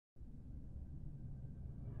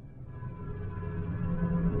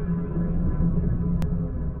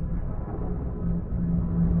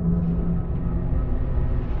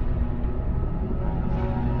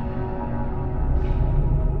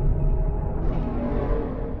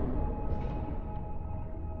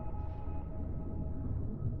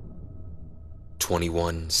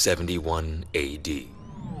2171 AD.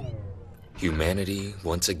 Humanity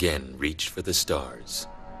once again reached for the stars.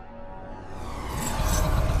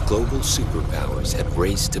 Global superpowers had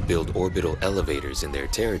raced to build orbital elevators in their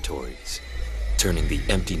territories, turning the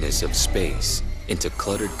emptiness of space into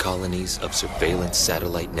cluttered colonies of surveillance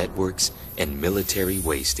satellite networks and military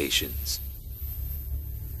way stations.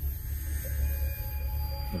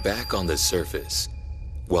 Back on the surface,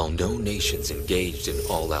 while no nations engaged in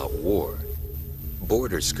all-out war,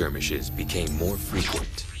 border skirmishes became more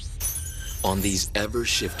frequent. On these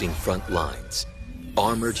ever-shifting front lines,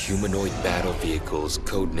 armored humanoid battle vehicles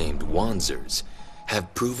codenamed Wanzers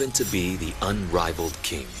have proven to be the unrivaled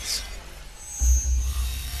kings.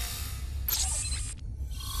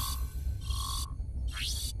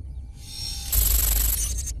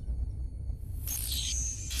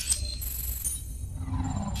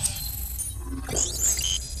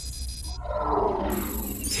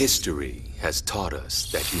 History has taught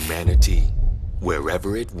us that humanity,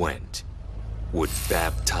 wherever it went, would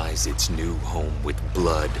baptize its new home with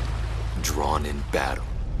blood drawn in battle.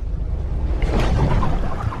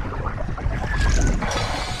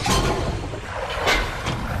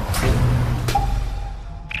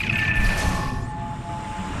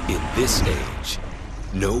 In this age,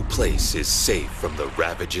 no place is safe from the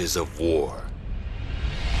ravages of war.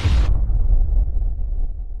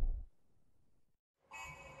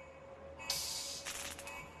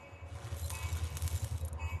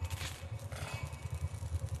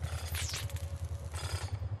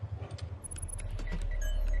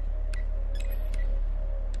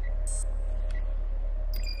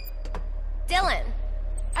 Dylan,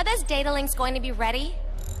 are those data links going to be ready?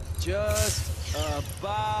 Just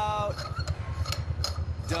about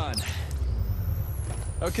done.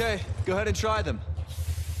 Okay, go ahead and try them.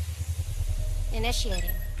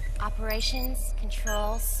 Initiating. Operations,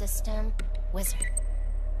 control, system, wizard.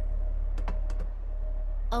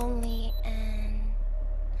 Only an...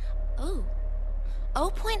 Ooh.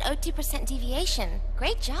 0.02% deviation.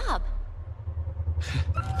 Great job.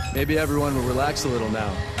 Maybe everyone will relax a little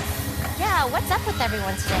now. Yeah, what's up with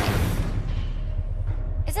everyone today?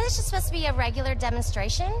 Isn't this just supposed to be a regular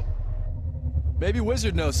demonstration? Maybe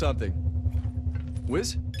Wizard knows something.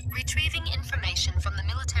 Wiz? Retrieving information from the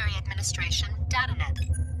Military Administration DataNet.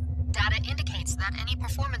 Data indicates that any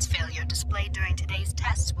performance failure displayed during today's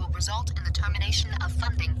tests will result in the termination of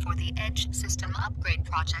funding for the Edge System Upgrade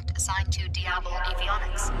project assigned to Diablo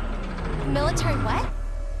Avionics. Military what?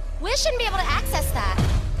 We shouldn't be able to access that.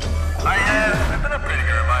 I've been upgrading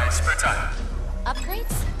her in my spare time.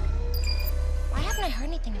 Upgrades? Why haven't I heard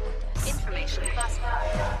anything about this? Information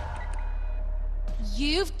classified.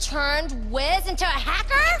 You've turned Wiz into a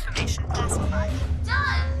hacker? Information classified.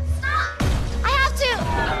 Dylan, stop! I have to!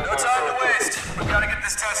 No time to waste. We gotta get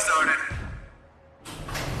this test started.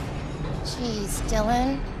 Jeez,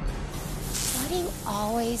 Dylan. Why do you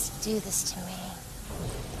always do this to me?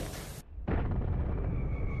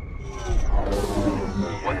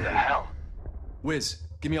 What the hell? Wiz,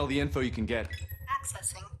 give me all the info you can get.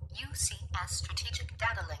 Accessing UCS Strategic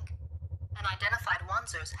Data Link. Unidentified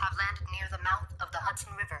Wanzers have landed near the mouth of the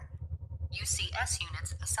Hudson River. UCS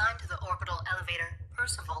units assigned to the orbital elevator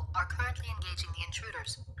Percival are currently engaging the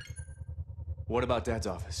intruders. What about Dad's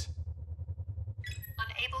office?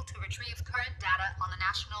 Unable to retrieve current data on the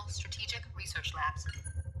National Strategic Research Labs.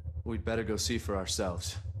 We'd better go see for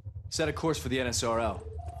ourselves. Set a course for the NSRL.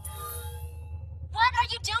 What are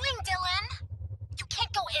you doing, Dylan? You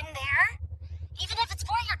can't go in there. Even if it's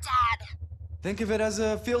for your dad. Think of it as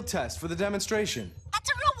a field test for the demonstration. That's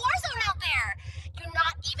a real war zone out there. You're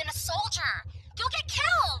not even a soldier. You'll get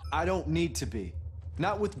killed. I don't need to be.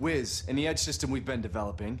 Not with Wiz and the Edge system we've been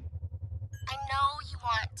developing. I know you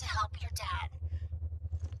want to help your dad.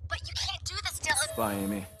 But you can't do this, Dylan. Bye,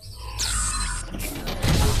 Amy.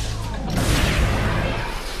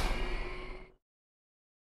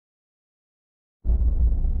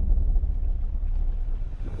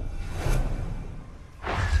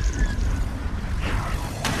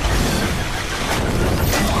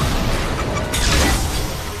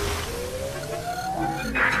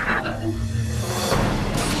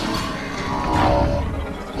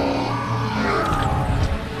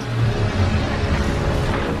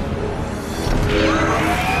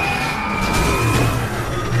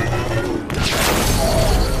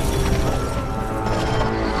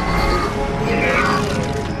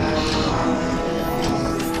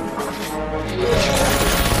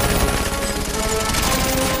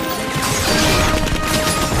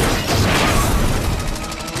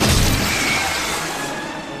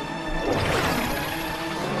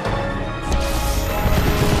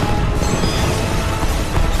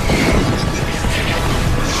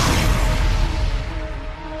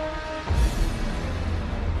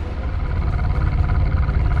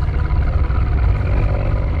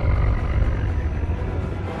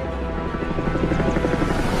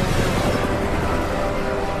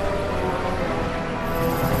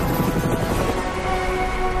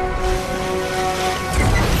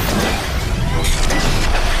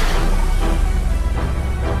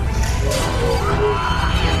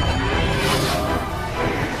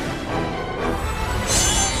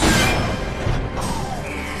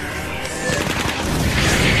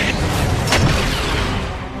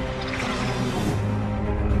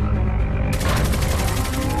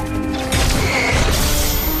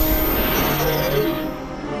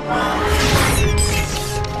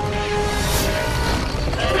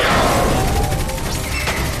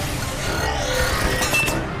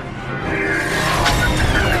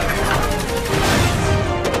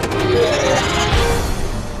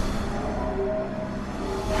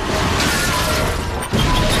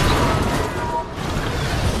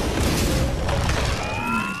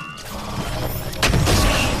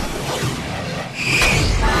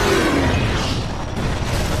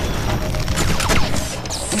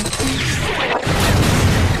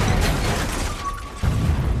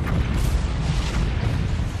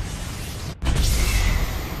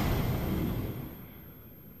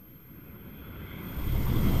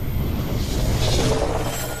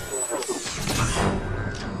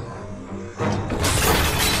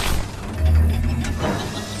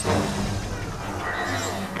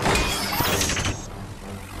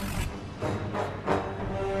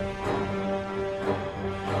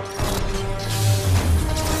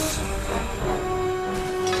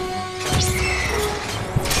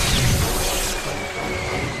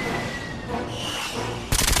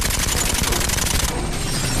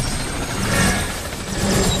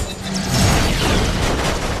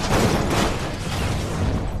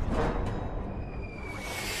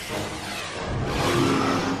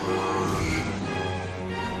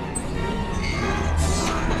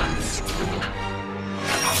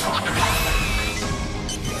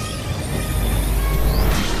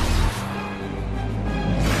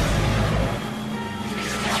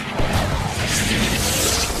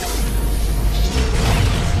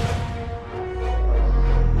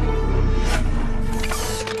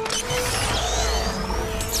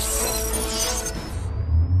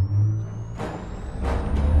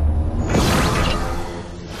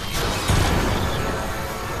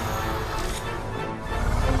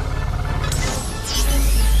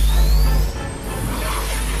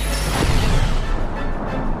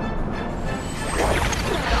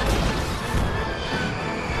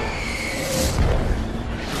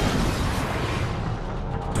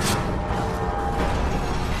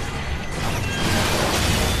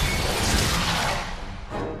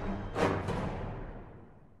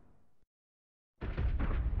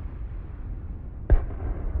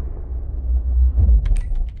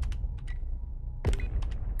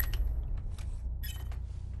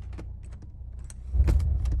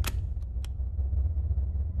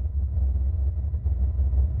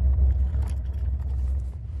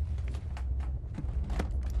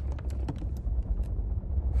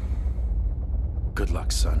 Good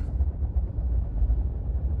luck, son.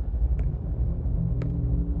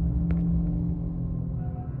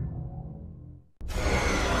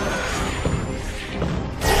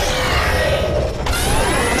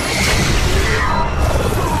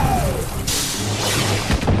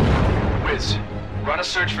 Wiz, run a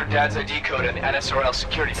search for Dad's ID code in the NSRL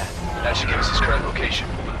security net. That should give us his current location.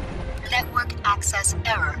 Network access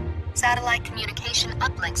error. Satellite communication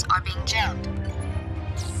uplinks are being jammed.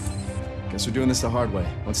 Guess we're doing this the hard way.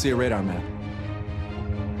 Let's see a radar map.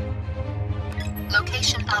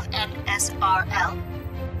 Location of NSRL.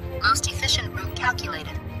 Most efficient route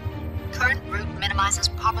calculated. Current route minimizes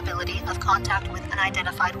probability of contact with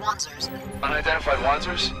unidentified Wanzers. Unidentified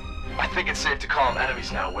Wanzers? I think it's safe to call them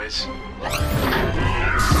enemies now, Wiz. You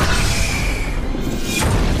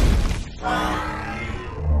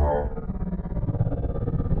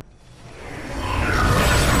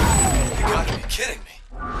gotta be kidding me.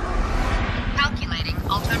 Calculating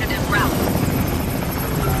alternative route.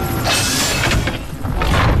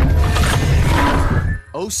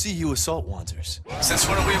 OCU assault Wanzers. Since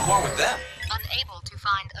when are we at war with them? Unable to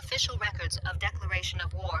find official records of declaration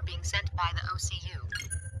of war being sent by the OCU.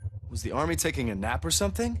 Was the army taking a nap or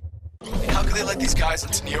something? How could they let these guys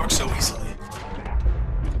into New York so easily?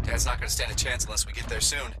 Dad's not gonna stand a chance unless we get there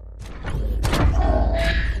soon.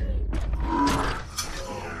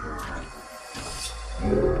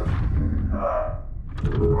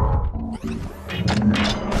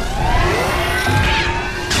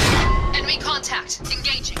 Enemy contact.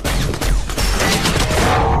 Engaging.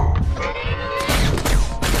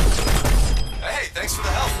 Hey, thanks for the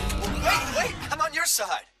help. Wait, I'm on your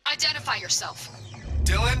side. Identify yourself.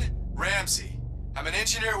 Dylan Ramsey. I'm an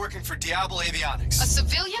engineer working for Diablo Avionics. A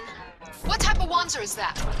civilian? What type of Wanzer is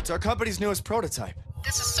that? It's our company's newest prototype.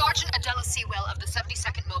 This is Sergeant Adela Sewell of the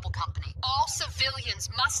 72nd Mobile Company. All civilians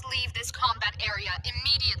must leave this combat area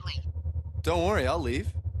immediately. Don't worry, I'll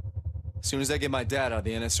leave. As soon as I get my dad out of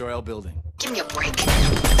the NSRL building. Give me a break.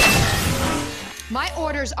 My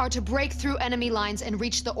orders are to break through enemy lines and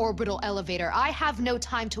reach the orbital elevator. I have no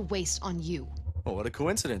time to waste on you. Oh, what a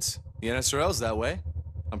coincidence. The NSRL's that way.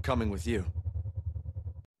 I'm coming with you.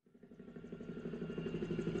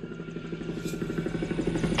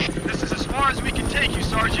 This is as far as we can take you,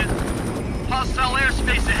 Sergeant. Hostile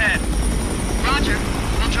airspace ahead. Roger.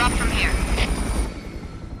 We'll drop from here.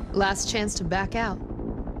 Last chance to back out.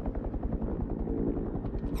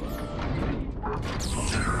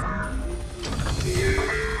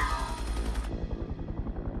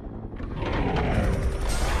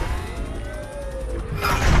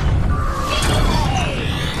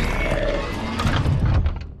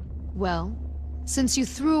 Well, since you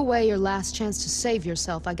threw away your last chance to save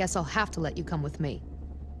yourself, I guess I'll have to let you come with me.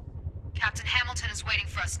 Captain Hamilton is waiting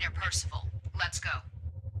for us near Percival. Let's go.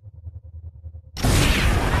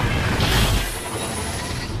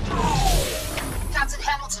 Captain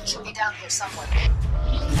Hamilton should be down here somewhere.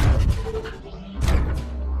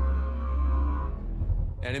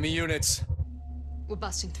 Enemy units. We're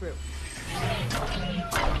busting through.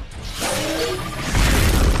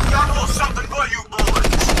 Got a little something for you, boys.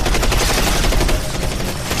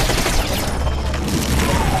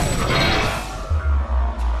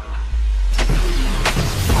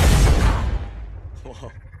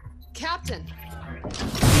 Whoa. Captain!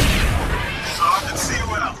 Sergeant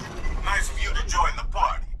Sewell. Nice of you to join the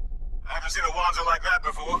party. I haven't seen a Wanzer like that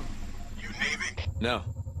before. You Navy? No.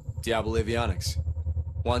 Diablo Avionics.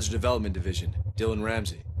 Wanzer Development Division. Dylan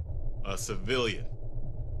Ramsey. A civilian.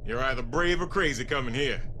 You're either brave or crazy coming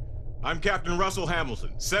here. I'm Captain Russell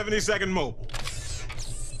Hamilton, 72nd Mobile.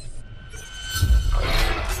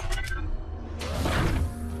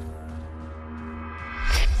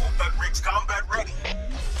 Hope that rig's combat ready.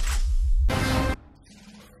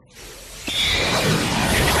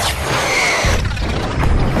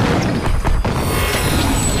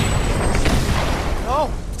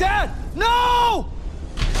 No! Dad! No!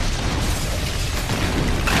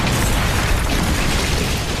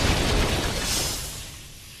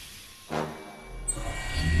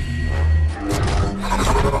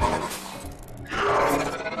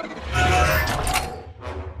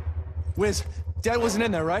 Wiz, Dad wasn't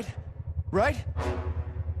in there, right? Right?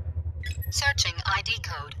 Searching ID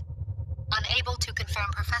code. Unable to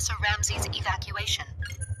confirm Professor Ramsey's evacuation.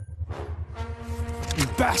 You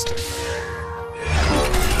bastard!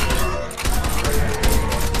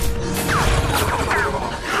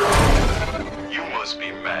 You must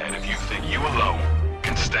be mad if you think you alone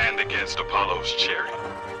can stand against Apollo's chariot.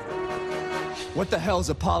 What the hell is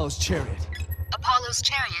Apollo's chariot? Apollo's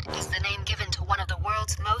Chariot is the name given to one of the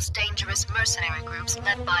world's most dangerous mercenary groups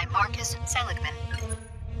led by Marcus Seligman.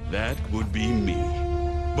 That would be me.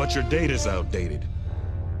 But your data's outdated.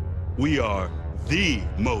 We are the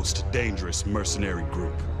most dangerous mercenary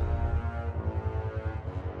group.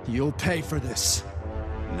 You'll pay for this.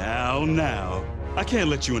 Now. I can't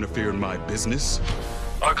let you interfere in my business.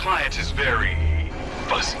 Our client is very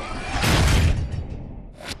fuzzy.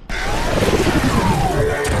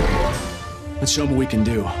 Let's show them what we can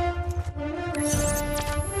do.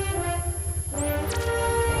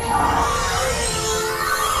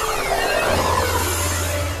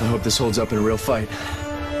 I hope this holds up in a real fight.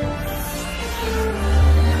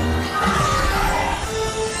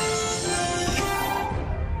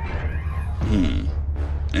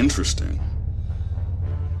 Interesting.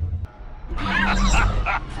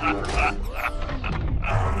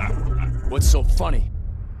 What's so funny?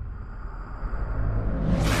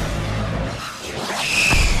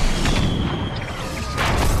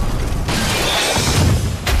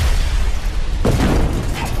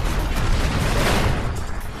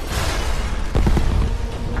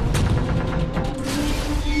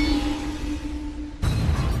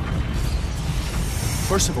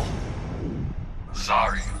 First of all,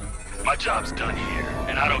 Sorry. My job's done here,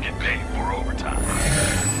 and I don't get paid for overtime.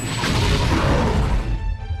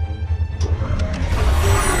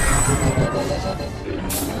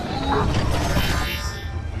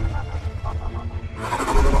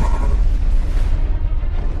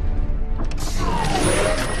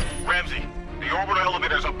 Ramsey, the orbital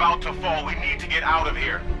elevator's about to fall. We need to get out of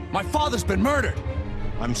here. my father's been murdered!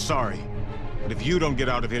 I'm sorry, but if you don't get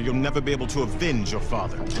out of here, you'll never be able to avenge your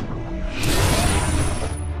father.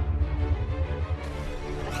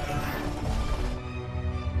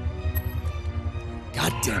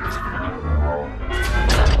 God damn it.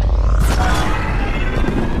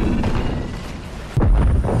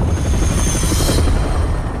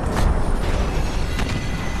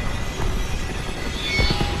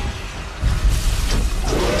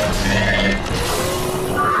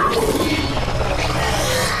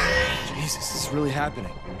 Jesus, this is really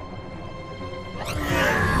happening.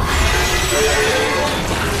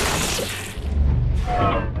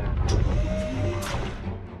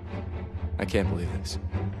 I can't believe this.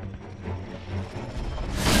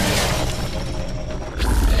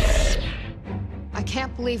 I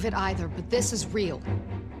can't believe it either, but this is real.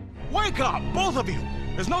 Wake up, both of you!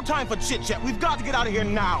 There's no time for chit-chat. We've got to get out of here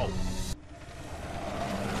now.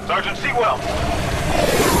 Sergeant Sewell!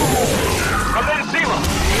 Commander Sewell!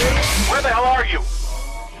 Where the hell are you?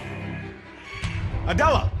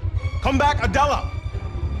 Adela! Come back, Adela!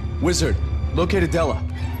 Wizard, locate Adela.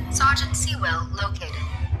 Sergeant Sewell located.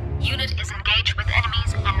 Unit is engaged with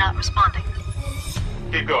enemies and not responding.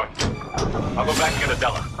 Keep going. I'll go back and get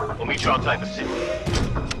Adela. We'll meet you outside the city.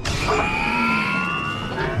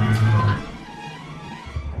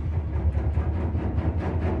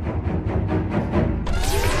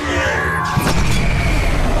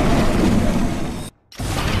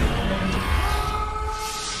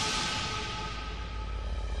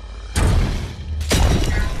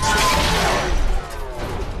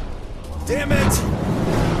 Damn it!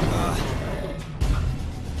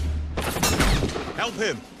 Help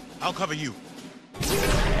him. I'll cover you.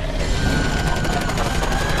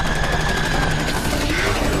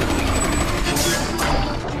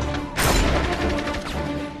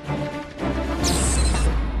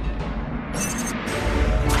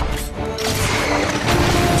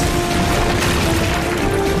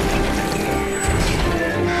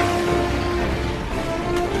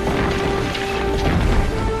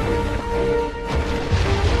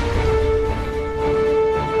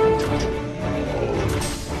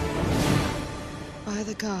 By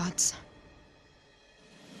the gods.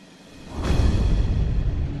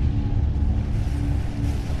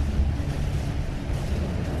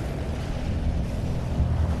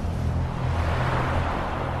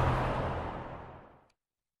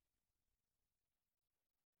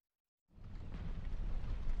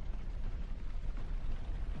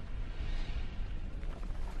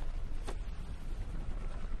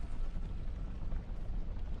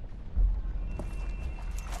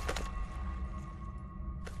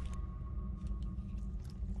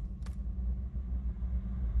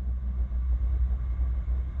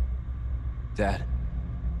 Dad.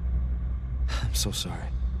 I'm so sorry.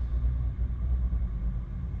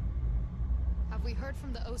 Have we heard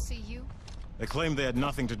from the OCU? They claimed they had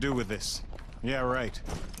nothing to do with this. Yeah, right.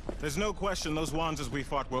 There's no question those Wanzas we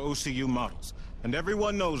fought were OCU models. And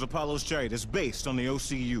everyone knows Apollo's chariot is based on the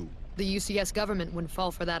OCU. The UCS government wouldn't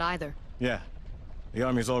fall for that either. Yeah. The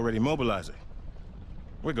army's already mobilizing.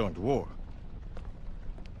 We're going to war.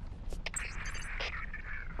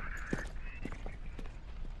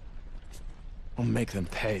 We'll make them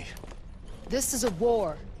pay. This is a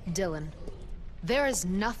war, Dylan. There is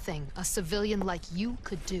nothing a civilian like you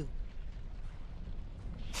could do.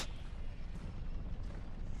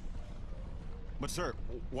 But sir,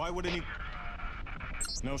 why would any...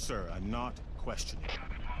 No, sir, I'm not questioning.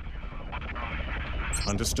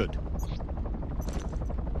 Understood.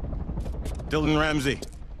 Dylan Ramsey,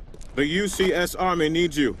 the UCS Army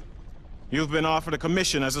needs you. You've been offered a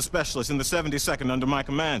commission as a specialist in the 72nd under my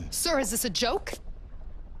command. Sir, is this a joke?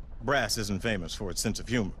 Brass isn't famous for its sense of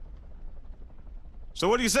humor. So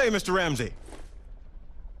what do you say, Mr. Ramsey?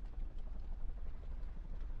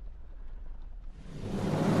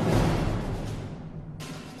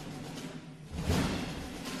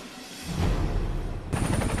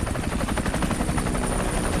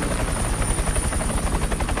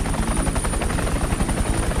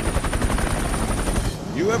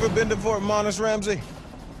 You ever been to Fort Monmouth, Ramsey?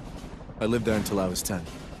 I lived there until I was 10.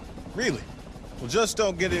 Really? Well, just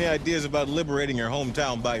don't get any ideas about liberating your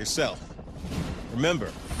hometown by yourself. Remember,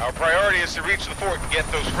 our priority is to reach the fort and get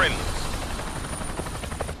those friendlies.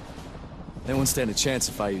 They won't stand a chance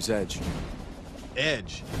if I use Edge.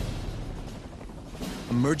 Edge?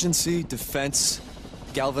 Emergency Defense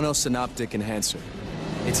Galvanosynaptic Enhancer.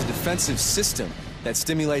 It's a defensive system that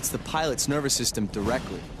stimulates the pilot's nervous system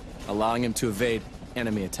directly, allowing him to evade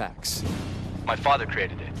enemy attacks. My father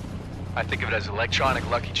created it. I think of it as electronic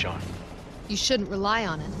lucky charm. You shouldn't rely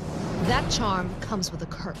on it. That charm comes with a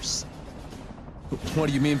curse. What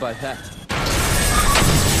do you mean by that?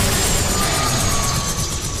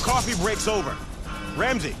 Coffee break's over.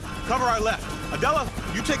 Ramsey, cover our left. Adela,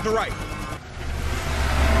 you take the right.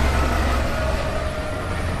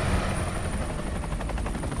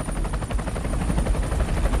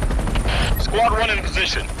 Squad 1 in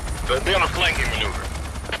position. They'll be on a flanking maneuver.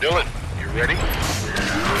 Dylan, you ready?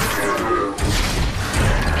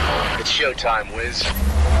 It's showtime, Wiz.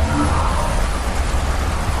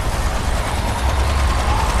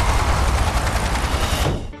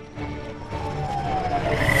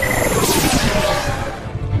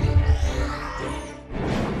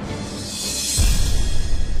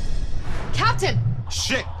 Captain!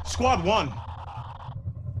 Shit! Squad 1!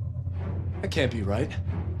 That can't be right.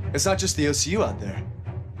 It's not just the OCU out there.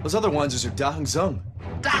 Those other ones are Da Hung Zung.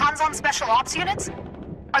 The Hanzon Special Ops units?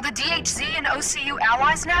 Are the DHZ and OCU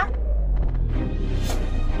allies now?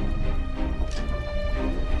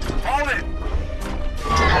 Hold it!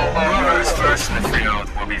 Whoever is first in the field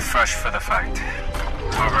will be fresh for the fight.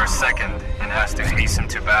 Whoever is second and has to hasten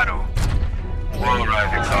to battle will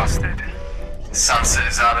arrive exhausted. Sunset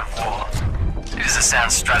is out of war. It is a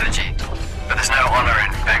sound strategy, but there's no honor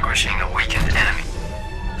in vanquishing a weakened enemy.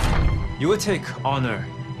 You would take honor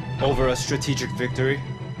over a strategic victory?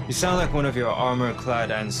 You sound like one of your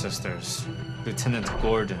armor-clad ancestors, Lieutenant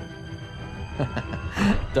Gordon.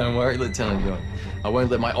 Don't worry, Lieutenant Young. I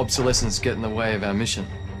won't let my obsolescence get in the way of our mission.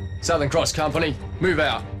 Southern Cross Company, move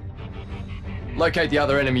out. Locate the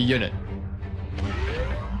other enemy unit.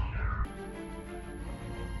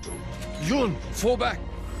 Yun, fall back.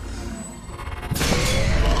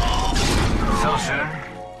 So soon?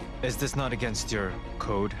 Is this not against your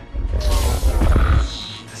code?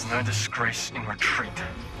 There's no disgrace in retreat.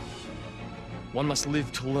 One must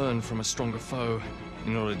live to learn from a stronger foe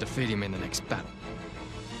in order to defeat him in the next battle.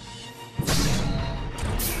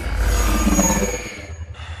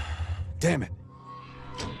 Damn it.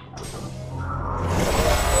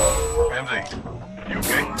 Ramsey, you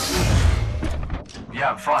okay?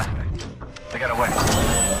 Yeah, I'm fine. They got away.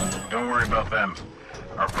 Don't worry about them.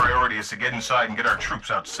 Our priority is to get inside and get our troops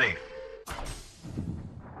out safe.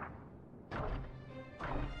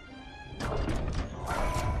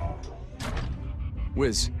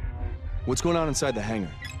 Wiz, what's going on inside the hangar?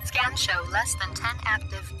 Scans show less than 10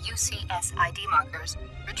 active UCS ID markers.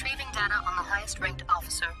 Retrieving data on the highest-ranked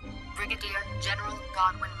officer, Brigadier General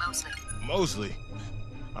Godwin Mosley. Mosley?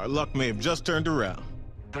 Our luck may have just turned around.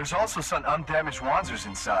 There's also some undamaged Wanzers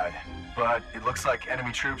inside, but it looks like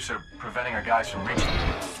enemy troops are preventing our guys from reaching.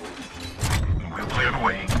 We'll clear the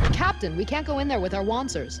way. Captain, we can't go in there with our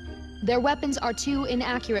Wansers. Their weapons are too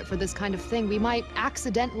inaccurate for this kind of thing. We might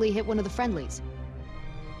accidentally hit one of the friendlies.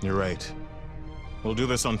 You're right. We'll do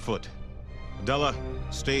this on foot. Adela,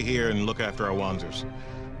 stay here and look after our Wanzers.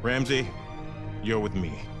 Ramsey, you're with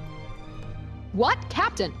me. What?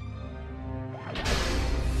 Captain?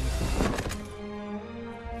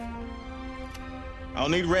 I'll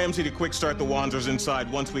need Ramsey to quick start the Wanzers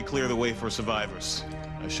inside once we clear the way for survivors.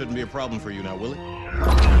 That shouldn't be a problem for you now, will it?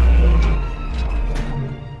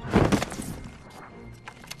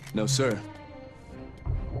 No, sir.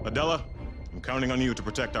 Adela, I'm counting on you to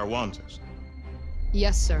protect our Wanzers.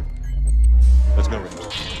 Yes, sir. Let's go, Ramsey.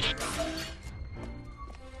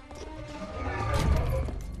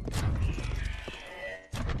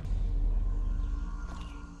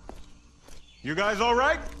 You guys all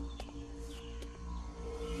right?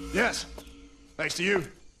 Yes. Thanks to you.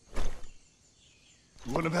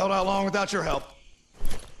 We wouldn't have held out long without your help.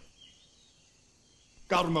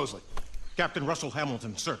 Godwin Mosley. Captain Russell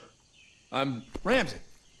Hamilton, sir. I'm Ramsey.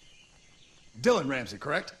 Dylan Ramsey,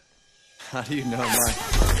 correct? How do you know my...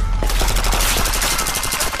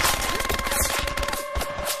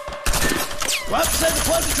 Well, save the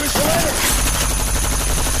pleasantries for later.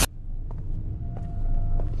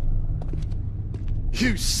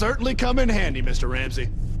 You certainly come in handy, Mr. Ramsey.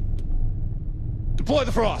 Deploy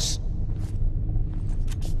the Frost.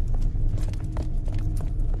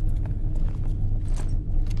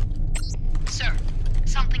 Sir,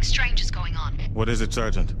 something strange is going on. What is it,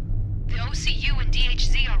 Sergeant? The OCU and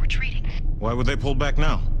DHZ are retreating. Why would they pull back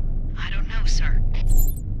now? I don't know, sir.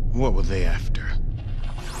 What were they after?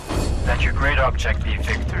 Let your great object be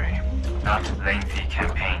victory, not lengthy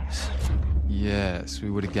campaigns. Yes, we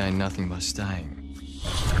would have gained nothing by staying.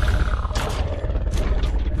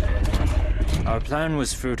 Our plan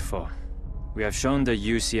was fruitful. We have shown the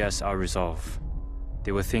UCS our resolve.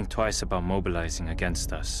 They will think twice about mobilizing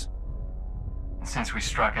against us. Since we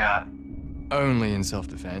struck out... Only in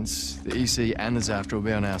self-defense. The EC and the Zafta will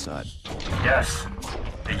be on our side. Yes.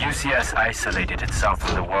 The UCS isolated itself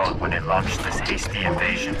from the world when it launched this hasty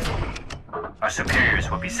invasion. Our superiors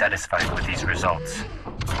will be satisfied with these results.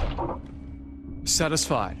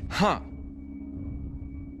 Satisfied? Huh.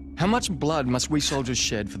 How much blood must we soldiers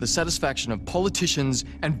shed for the satisfaction of politicians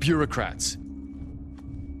and bureaucrats?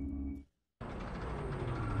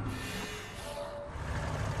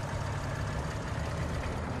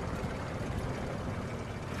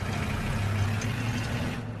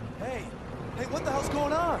 Hey, what the hell's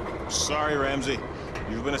going on? Sorry, Ramsey.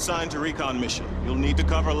 You've been assigned to recon mission. You'll need to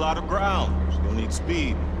cover a lot of ground. You'll need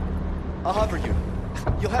speed. A hover unit.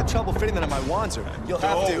 You'll have trouble fitting that on my Wanzer. You'll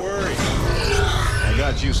have to... Don't worry. I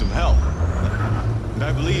got you some help. And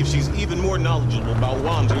I believe she's even more knowledgeable about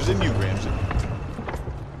Wanzers than you, Ramsey.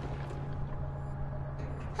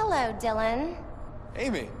 Hello, Dylan.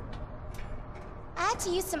 Amy. I had to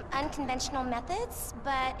use some unconventional methods,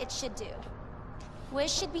 but it should do.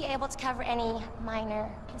 Wiz should be able to cover any minor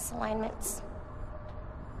misalignments.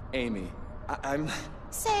 Amy, I'm...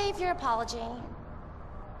 Save your apology.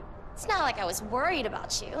 It's not like I was worried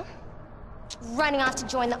about you. Running off to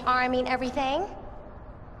join the army and everything.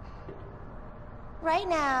 Right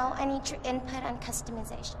now, I need your input on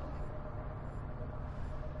customization.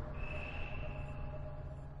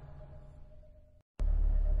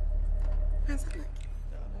 How's it look?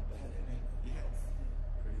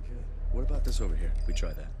 What about this over here? We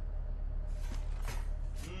try that.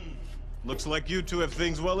 Looks like you two have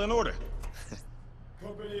things well in order.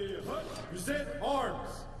 Company Hut, present arms.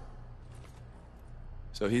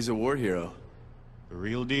 So he's a war hero. The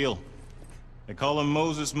real deal. They call him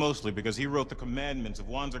Moses mostly because he wrote the commandments of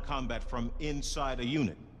Wanzer combat from inside a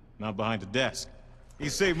unit, not behind a desk. He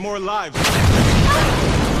saved more lives.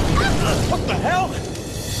 What the hell?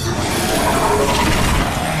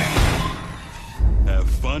 Have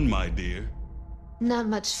fun, my dear. Not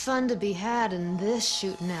much fun to be had in this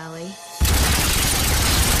shooting alley.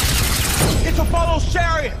 It's Apollo's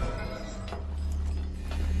chariot!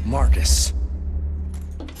 Marcus.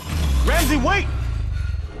 Ramsey, wait!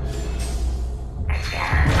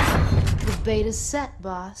 The beta's set,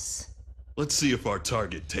 boss. Let's see if our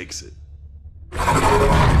target takes it.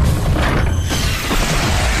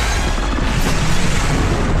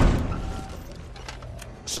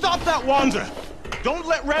 Stop that, Wanzer! Don't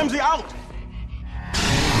let Ramsey out!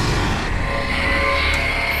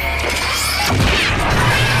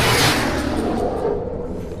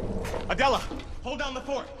 Adela, hold down the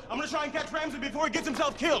fort. I'm gonna try and catch Ramsey before he gets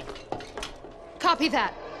himself killed. Copy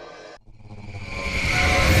that.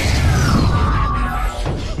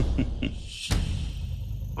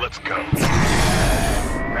 Let's go.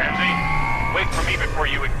 Ramsey, wait for me before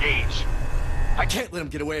you engage. I can't let him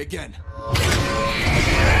get away again. A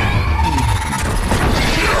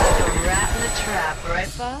rat in a trap,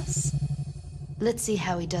 right, boss? Let's see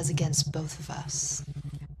how he does against both of us.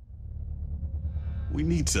 We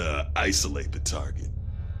need to isolate the target.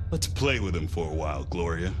 Let's play with him for a while,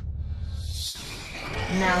 Gloria.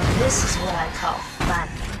 Now this is what I call fun.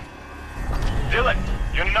 Dylan,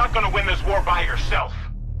 you're not gonna win this war by yourself.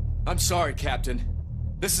 I'm sorry, Captain.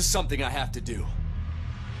 This is something I have to do.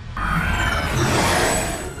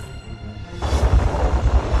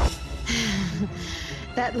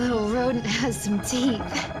 That little rodent has some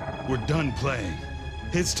teeth. We're done playing.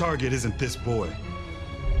 His target isn't this boy.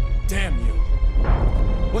 Damn you.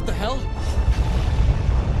 What the hell?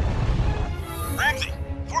 Ramsey,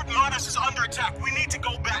 Fort Modest is under attack. We need to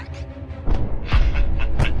go back.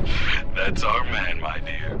 That's our man, my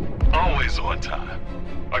dear. Always on time.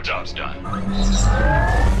 Our job's done.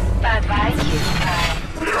 Bye-bye, cutie pie.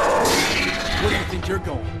 Where do you think you're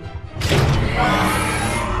going?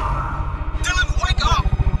 Dylan, wake up!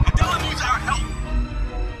 Adela needs our help.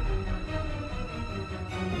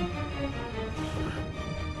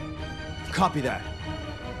 Copy that.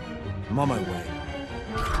 I'm on my way.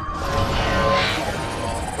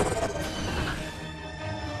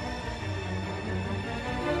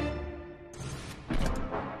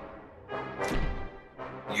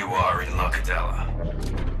 You are in luck, Adela.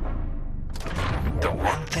 The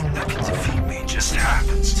one thing that can defeat me just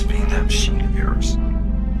happens to be that machine of yours.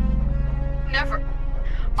 Never.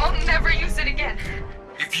 I'll never use it again.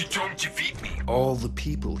 If you don't defeat me, all the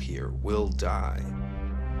people here will die.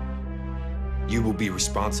 You will be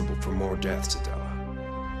responsible for more deaths, Adela.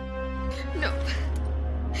 No.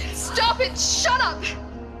 Stop it! Shut up!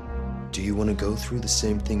 Do you want to go through the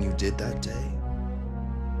same thing you did that day?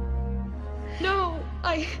 No,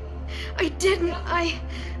 I didn't.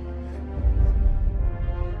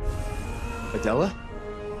 Adela?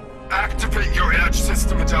 Activate your edge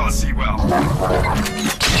system, Adela Sewell.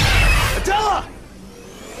 Adela!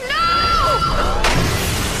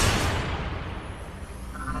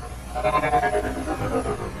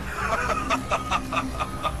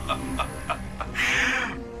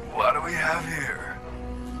 What do we have here?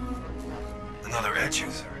 Another edge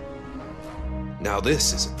user. Now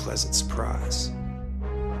this is a pleasant surprise.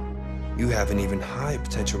 You have an even higher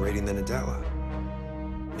potential rating than Adela.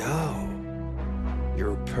 No,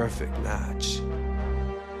 you're a perfect match.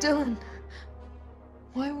 Dylan,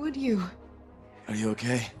 why would you? Are you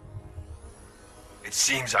okay? It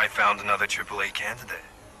seems I found another AAA candidate.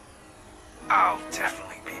 I'll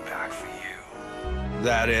definitely be back for you.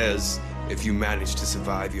 That is, if you manage to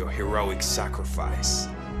survive your heroic sacrifice.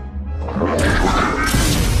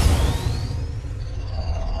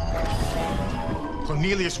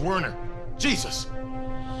 Cornelius Werner. Jesus.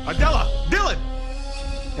 Adela! Dylan!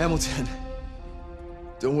 Hamilton.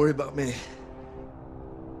 Don't worry about me.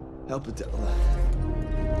 Help Adela.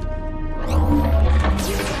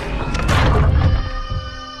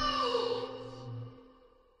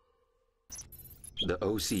 The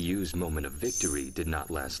OCU's moment of victory did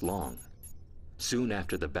not last long. Soon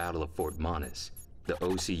after the Battle of Fort Montis, the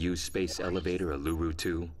OCU space elevator Aluru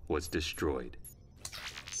 2 was destroyed.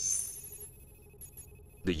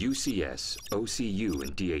 The UCS, OCU,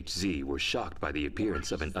 and DHZ were shocked by the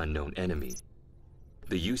appearance of an unknown enemy.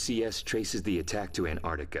 The UCS traces the attack to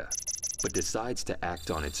Antarctica, but decides to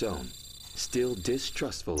act on its own, still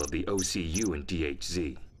distrustful of the OCU and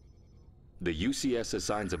DHZ. The UCS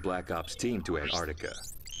assigns a Black Ops team to Antarctica,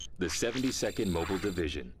 the 72nd Mobile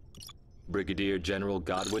Division. Brigadier General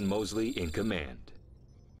Godwin Mosley in command.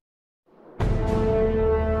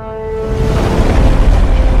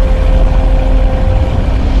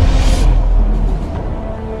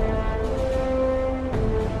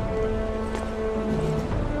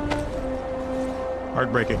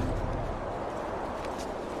 Heartbreaking.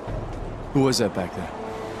 Who was that back there?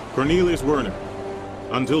 Cornelius Werner.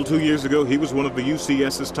 Until 2 years ago, he was one of the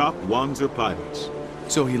UCS's top Wanzer pilots.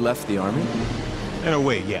 So he left the army? In a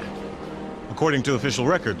way, yeah. According to official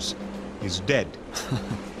records, he's dead.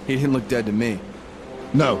 He didn't look dead to me.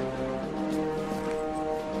 No.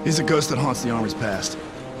 He's a ghost that haunts the Army's past.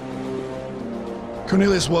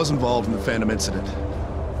 Cornelius was involved in the Phantom incident.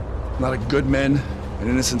 A lot of good men and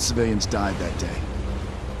innocent civilians died that day.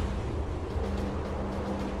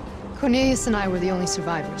 Cornelius and I were the only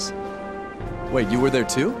survivors. Wait, you were there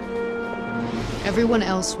too? Everyone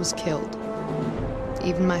else was killed.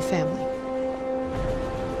 Even my family.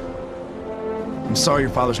 I'm sorry your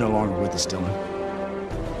father's no longer with us, Dylan.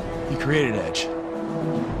 He created Edge.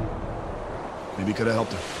 Maybe you could have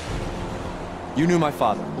helped him. You knew my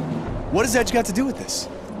father. What has Edge got to do with this?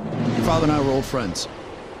 Your father and I were old friends.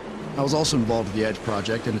 I was also involved with the Edge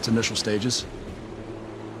project in its initial stages.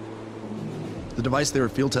 The device they were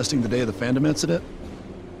field testing the day of the Phantom incident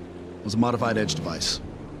was a modified Edge device.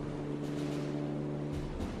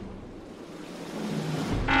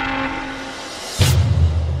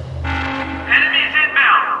 Enemies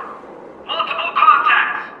inbound! Multiple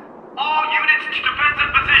contacts! All units to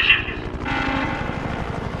defensive positions!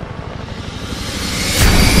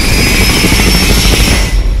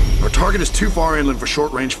 Our target is too far inland for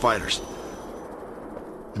short-range fighters.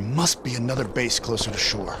 There must be another base closer to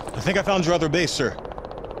shore. I think I found your other base, sir.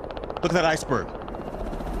 Look at that iceberg.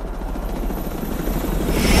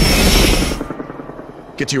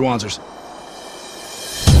 Get to your Wanzers.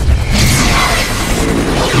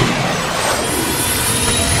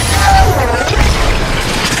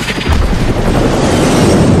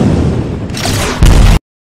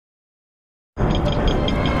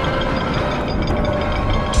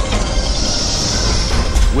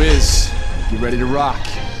 Wiz, you ready to rock?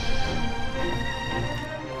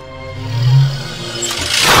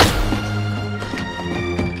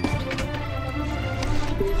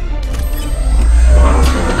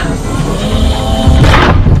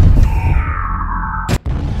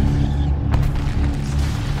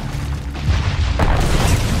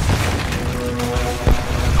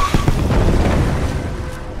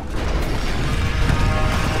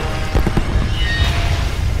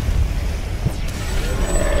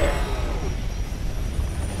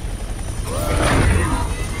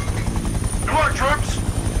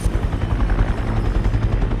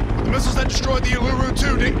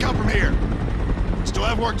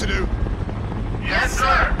 Work to do. Yes,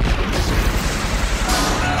 sir.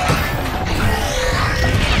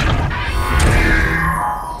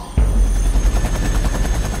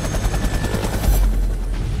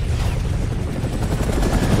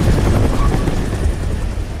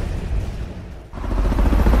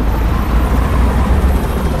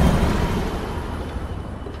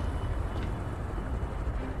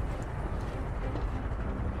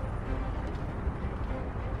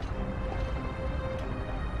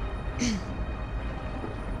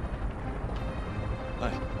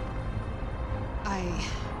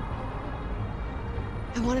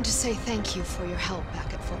 I wanted to say thank you for your help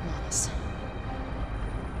back at Fort Manus.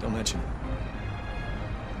 Don't mention it.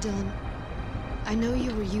 Dylan, I know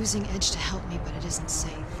you were using Edge to help me, but it isn't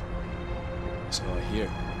safe. So I hear.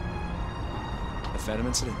 The Phantom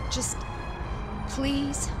incident? Just...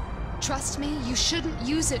 please, trust me, you shouldn't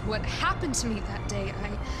use it. What happened to me that day,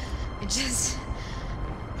 I just...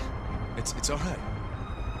 It's alright.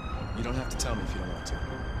 You don't have to tell me if you don't want to.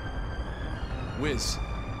 Wiz,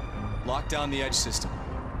 lock down the Edge system.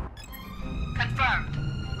 Confirmed.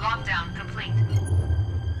 Lockdown complete.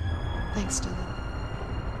 Thanks, Dylan.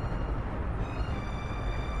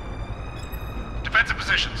 Defensive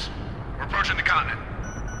positions. We're approaching the continent.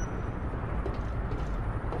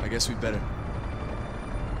 I guess we'd better.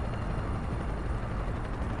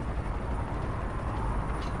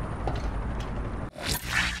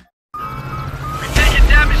 We've taken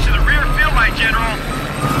damage to the rear field line, General.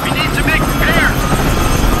 We need to make repairs.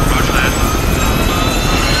 Roger that.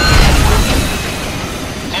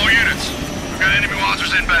 All units, we've got enemy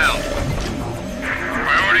Wanzers inbound.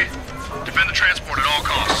 Priority, defend the transport at all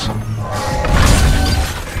costs.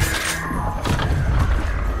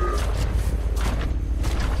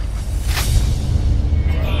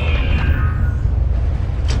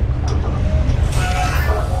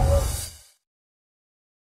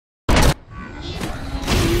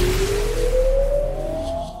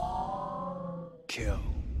 Kill.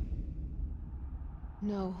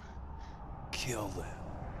 No. Kill them.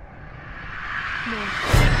 No.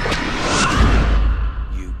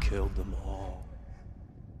 You killed them all.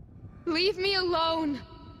 Leave me alone!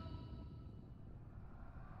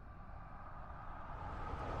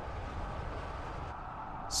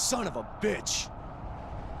 Son of a bitch!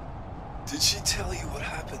 Did she tell you what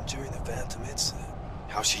happened during the Phantom incident?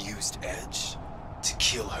 How she used Edge to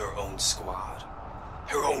kill her own squad?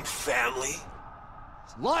 Her own family?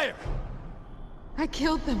 Liar! I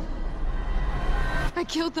killed them. I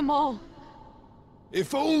killed them all.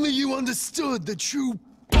 If only you understood the true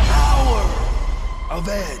power of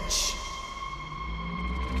Edge.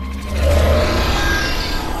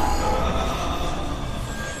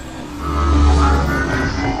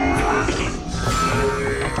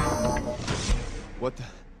 What the...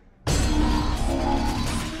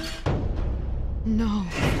 No.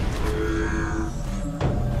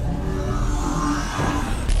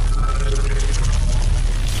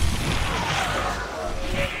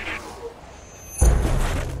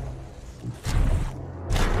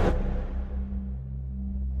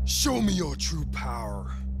 Show me your true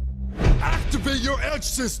power. Activate your Edge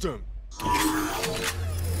system.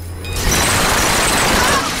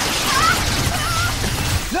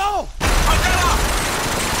 No!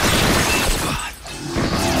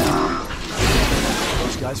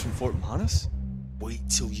 Those guys from Fort Manus? Wait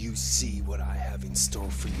till you see what I have in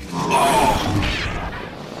store for you.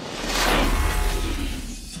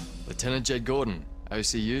 Lieutenant Jed Gordon,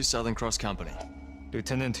 OCU, Southern Cross Company.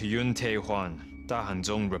 Lieutenant Yun Tae Hwan,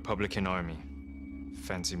 Dahanzong Republican Army.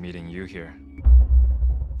 Fancy meeting you here.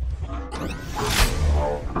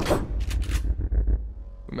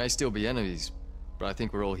 We may still be enemies, but I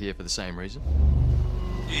think we're all here for the same reason.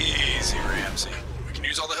 Easy, Ramsey. We can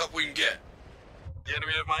use all the help we can get. The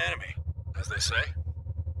enemy of my enemy, as they say.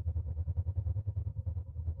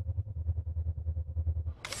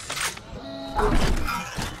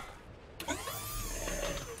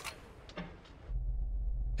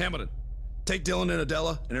 Hamilton, take Dylan and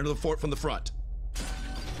Adela and enter the fort from the front.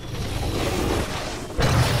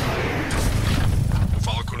 We'll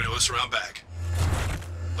follow Cornelius around back.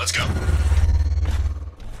 Let's go.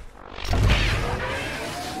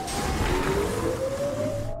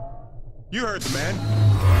 You heard the man.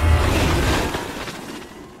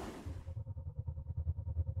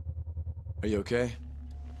 Are you okay?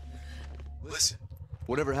 Listen,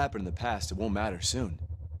 whatever happened in the past, it won't matter soon.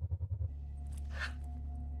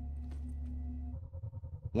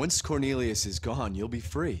 Once Cornelius is gone, you'll be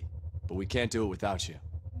free. But we can't do it without you.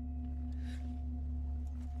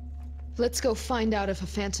 Let's go find out if a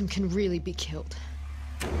phantom can really be killed.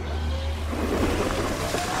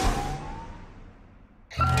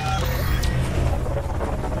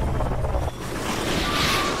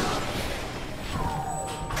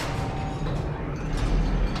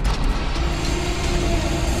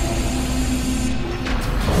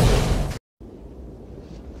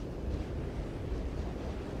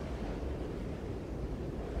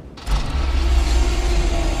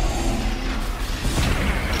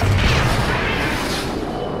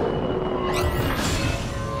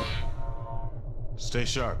 Stay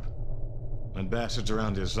sharp. And bastards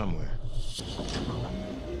around here somewhere.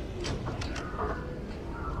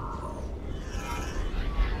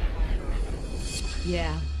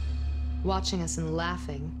 Yeah. Watching us and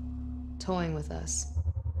laughing. Toying with us.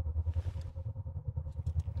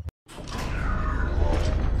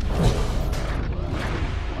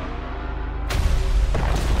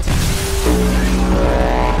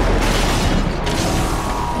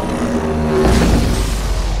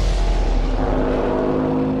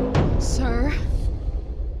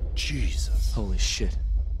 Holy shit.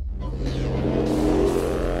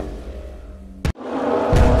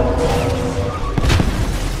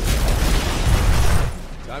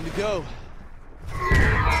 Time to go.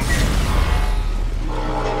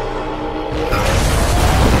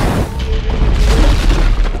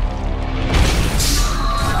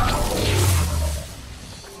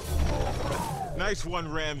 Nice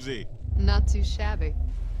one, Ramsey. Not too shabby.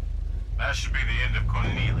 That should be the end of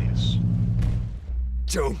Cornelius.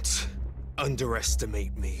 Don't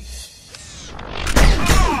underestimate me.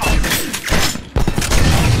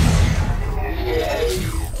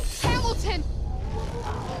 Hamilton!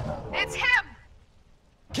 It's him!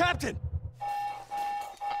 Captain!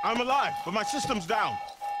 I'm alive, but my system's down.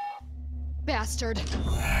 Bastard.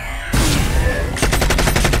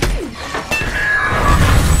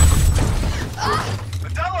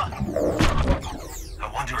 Adela!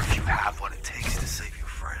 I wonder if you have what it takes to save your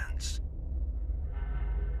friends.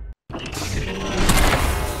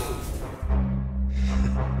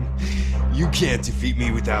 You can't defeat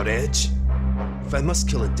me without edge. If I must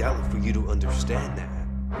kill Adela for you to understand that.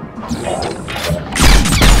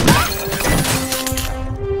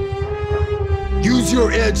 Use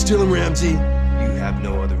your edge, Dylan Ramsey. You have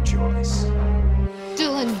no other choice.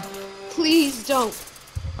 Dylan, please don't.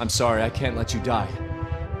 I'm sorry, I can't let you die.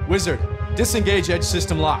 Wizard, disengage edge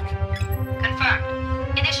system lock.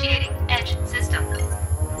 Confirmed. Initiating edge system.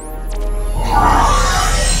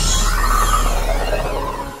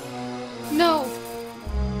 No.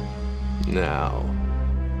 Now,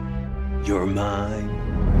 you're mine.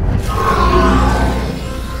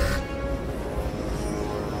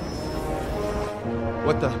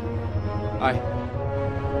 What the?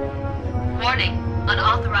 Warning.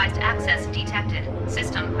 Unauthorized access detected.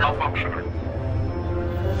 System malfunctioning.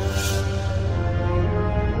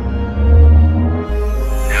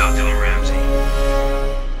 Now, Dylan Ramsey.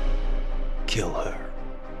 Kill her.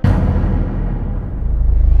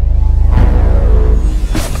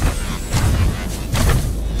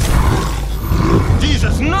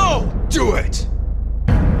 Jesus, no! Do it!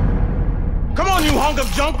 Come on, you hunk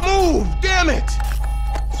of junk, move! Damn it!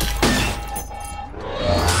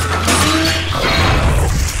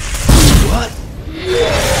 What?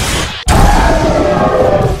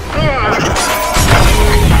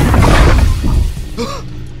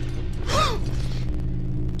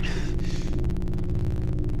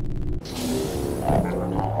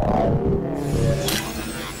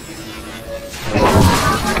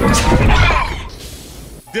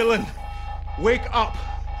 Dylan, wake up.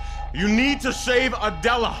 You need to save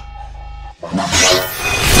Adela.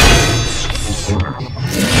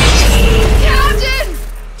 Captain!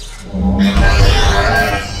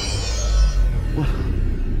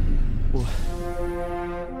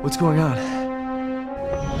 What's going on?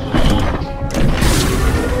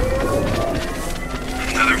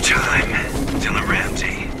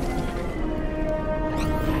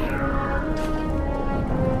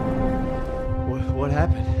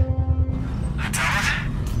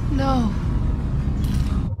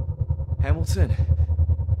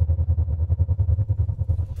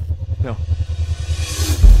 No.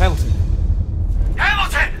 Hamilton!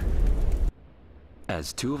 Hamilton!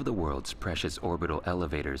 As two of the world's precious orbital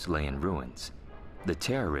elevators lay in ruins, the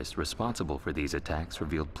terrorists responsible for these attacks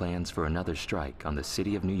revealed plans for another strike on the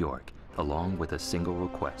city of New York, along with a single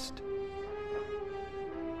request.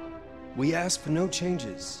 We ask for no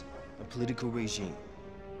changes of political regime.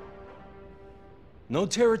 No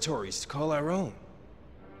territories to call our own.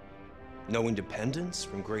 No independence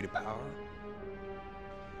from greater power.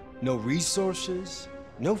 No resources,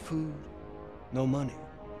 no food, no money.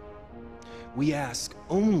 We ask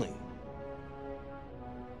only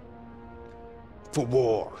for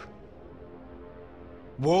war.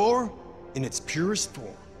 War in its purest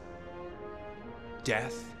form.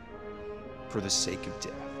 Death for the sake of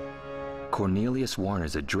death. Cornelius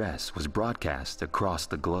Warner's address was broadcast across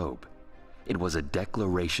the globe. It was a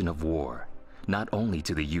declaration of war, not only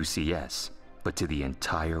to the UCS, but to the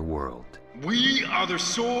entire world. We are the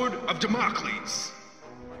sword of Damocles.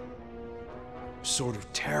 Sword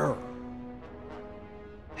of terror.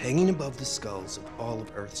 Hanging above the skulls of all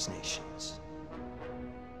of Earth's nations.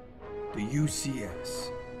 The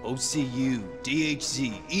UCS, OCU,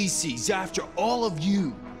 DHZ, EC's after all of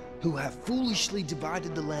you who have foolishly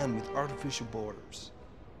divided the land with artificial borders.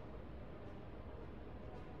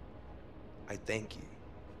 I thank you.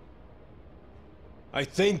 I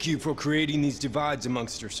thank you for creating these divides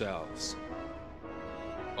amongst yourselves.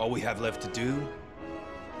 All we have left to do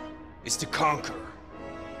is to conquer.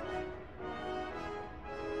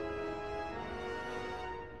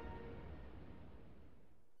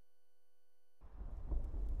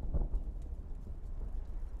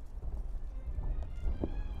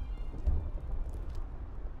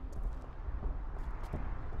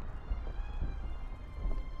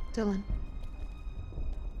 Dylan,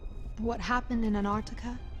 what happened in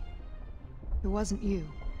Antarctica? It wasn't you.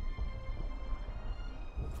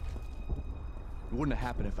 It wouldn't have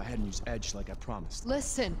happened if I hadn't used Edge like I promised.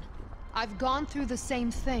 Listen, I've gone through the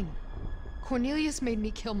same thing. Cornelius made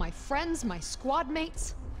me kill my friends, my squad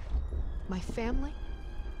mates, my family.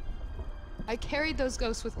 I carried those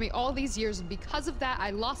ghosts with me all these years, and because of that, I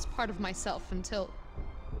lost part of myself until...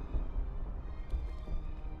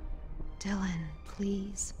 Dylan,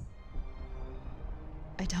 please.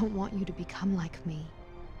 I don't want you to become like me.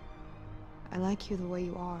 I like you the way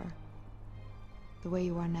you are. The way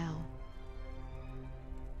you are now.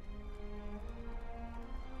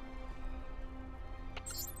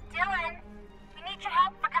 Dylan, we need your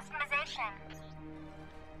help for customization.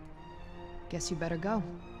 Guess you better go.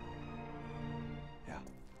 Yeah.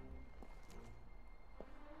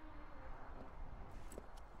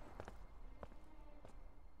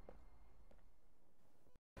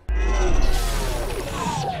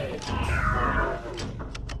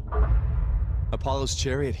 Apollo's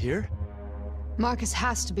chariot here? Marcus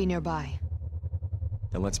has to be nearby.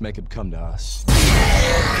 Then let's make him come to us.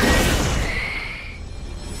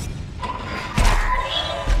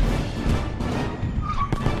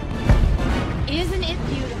 Isn't it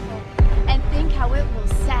beautiful? And think how it will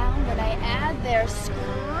sound when I add their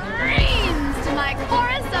screams to my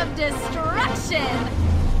chorus of destruction!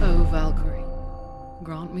 Oh, Valkyrie,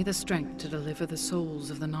 grant me the strength to deliver the souls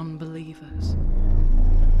of the non-believers.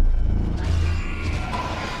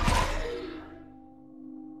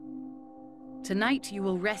 Tonight you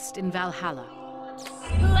will rest in Valhalla.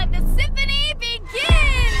 Let the symphony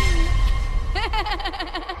begin!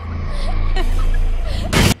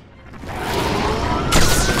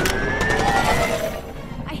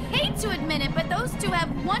 I hate to admit it, but those two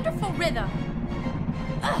have wonderful rhythm.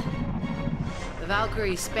 Ugh. The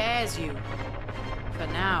Valkyrie spares you. For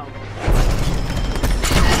now.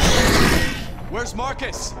 Where's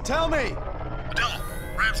Marcus? Tell me! Adele,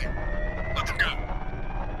 Ramsey, let them go.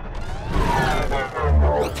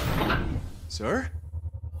 Sir?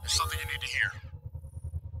 There's something you need to hear.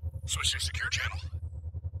 Switch to secure channel.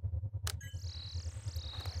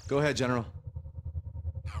 Go ahead, General.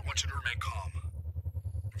 I want you to remain calm.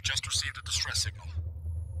 We've just received a distress signal.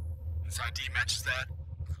 His ID matches that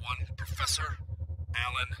of one Professor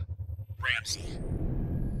Alan Ramsey.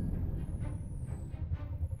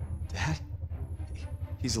 Dad?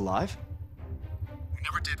 He's alive? We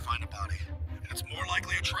never did find a body, and it's more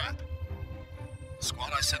likely a trap. The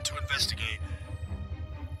squad I sent to investigate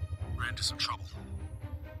ran into some trouble.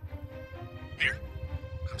 Here,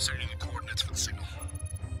 I'm sending you the coordinates for the signal.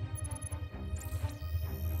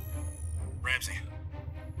 Ramsey,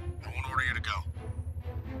 I won't order you to go.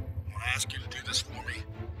 I want to ask you to do this for me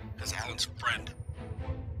as Alan's friend,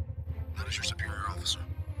 not as your superior officer.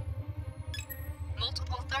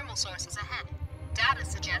 Multiple thermal sources ahead. Data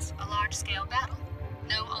suggests a large-scale battle.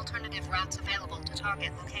 No alternative routes available to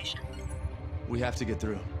target location. We have to get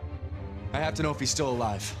through. I have to know if he's still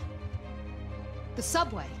alive. The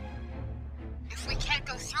subway. If we can't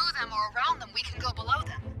go through them or around them, we can go below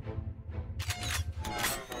them.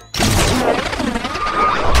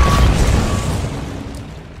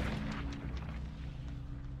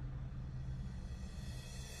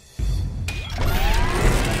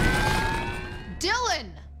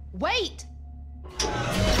 Dylan! Wait!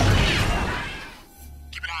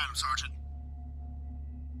 Keep an eye on him, Sergeant.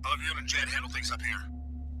 I'll have you and Jed handle things up here.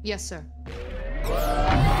 Yes, sir.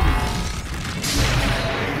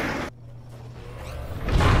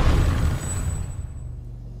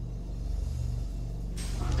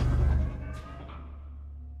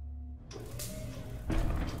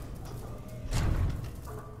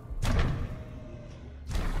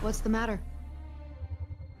 What's the matter?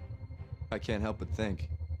 I can't help but think,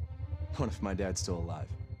 what if my dad's still alive?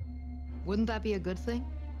 Wouldn't that be a good thing?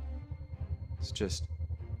 It's just...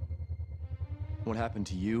 what happened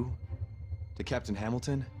to you, to Captain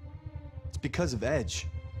Hamilton? It's because of Edge.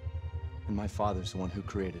 And my father's the one who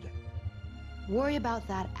created it. Worry about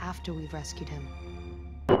that after we've rescued him.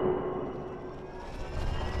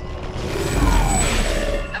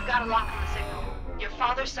 I've got a lock on the signal. Your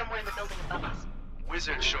father's somewhere in the building above us.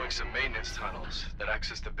 Wizard's showing some maintenance tunnels that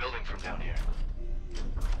access the building from down here.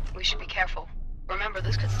 We should be careful. Remember,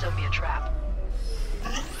 this could still be a trap.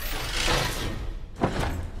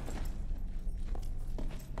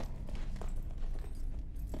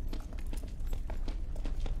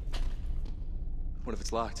 What if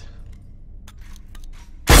it's locked?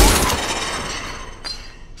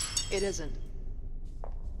 It isn't.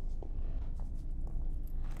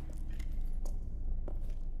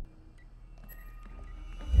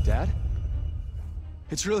 Dad?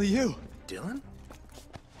 It's really you! Dylan?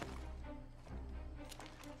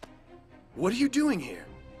 What are you doing here?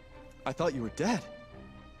 I thought you were dead.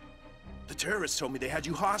 The terrorists told me they had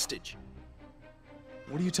you hostage.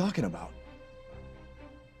 What are you talking about?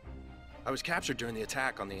 I was captured during the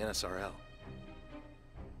attack on the NSRL.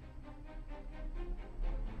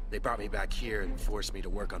 They brought me back here and forced me to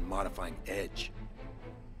work on modifying Edge.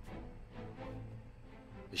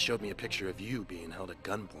 They showed me a picture of you being held at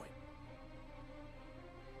gunpoint.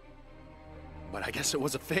 But I guess it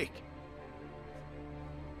was a fake.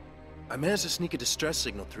 I managed to sneak a distress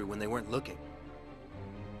signal through when they weren't looking.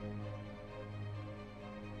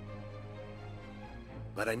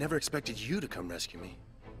 But I never expected you to come rescue me.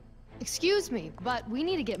 Excuse me, but we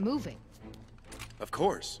need to get moving. Of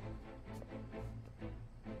course.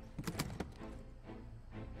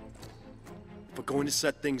 If we're going to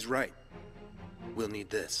set things right, we'll need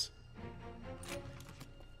this.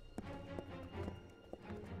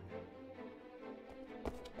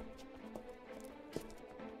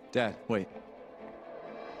 Dad, wait.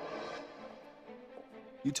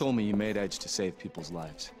 You told me you made Edge to save people's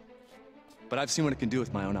lives. But I've seen what it can do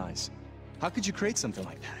with my own eyes. How could you create something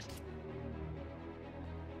like that?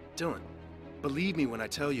 Dylan, believe me when I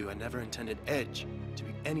tell you I never intended Edge to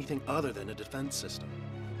be anything other than a defense system.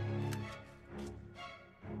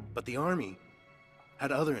 But the Army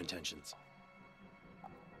had other intentions.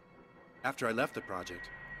 After I left the project,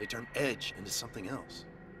 they turned Edge into something else.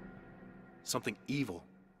 Something evil.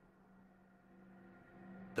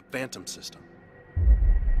 The Phantom System.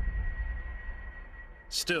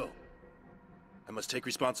 Still, I must take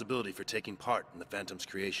responsibility for taking part in the Phantom's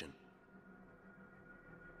creation.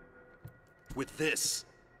 With this,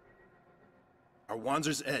 our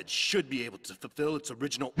Wanzer's Edge should be able to fulfill its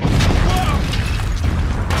original...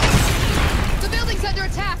 The building's under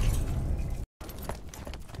attack!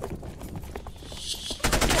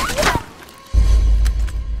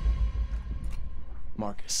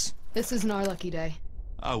 Marcus. This isn't our lucky day.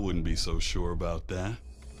 I wouldn't be so sure about that.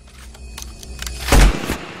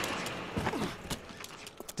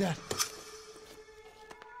 Dad.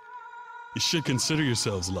 You should consider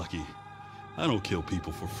yourselves lucky. I don't kill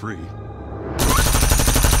people for free.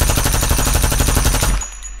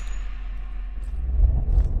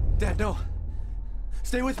 Dad, no.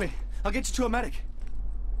 Stay with me. I'll get you to a medic.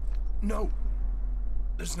 No.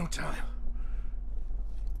 There's no time.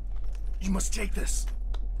 You must take this.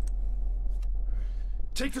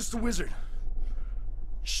 Take this to Wizard.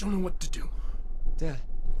 Show him what to do. Dad.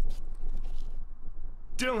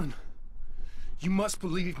 Dylan, you must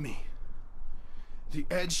believe me. The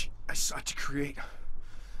Edge I sought to create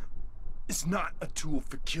is not a tool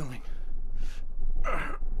for killing.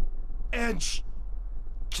 Edge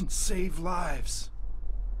can save lives.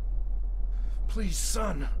 Please,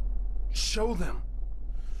 son, show them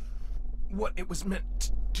what it was meant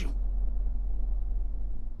to do.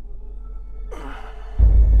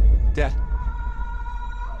 Dad.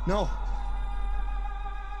 No.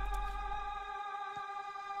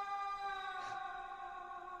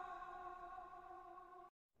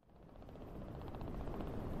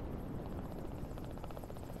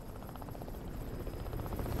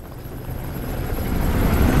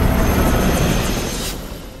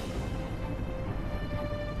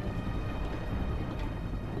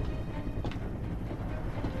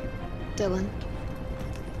 Dylan,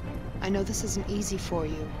 I know this isn't easy for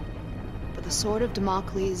you, but the Sword of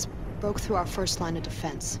Damocles broke through our first line of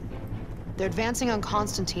defense. They're advancing on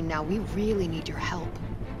Constantine now. We really need your help.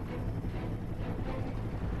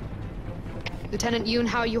 Lieutenant Yoon,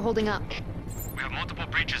 how are you holding up? We have multiple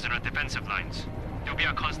breaches in our defensive lines. They'll be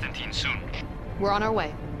on Constantine soon. We're on our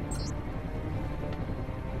way.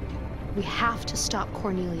 We have to stop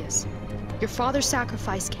Cornelius. Your father's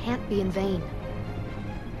sacrifice can't be in vain.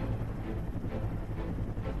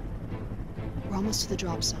 We're almost to the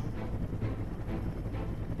drop zone.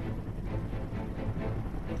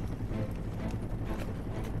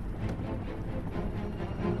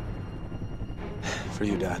 For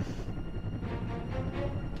you, Dad.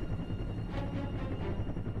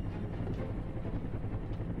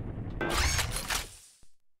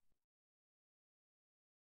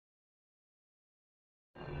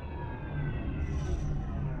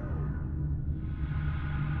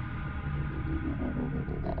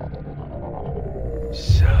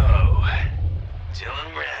 So,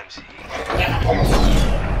 Dylan Ramsey.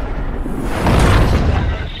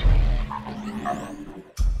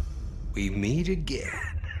 We meet again.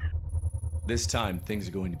 This time, things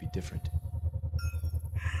are going to be different.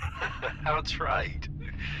 That's right.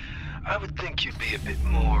 I would think you'd be a bit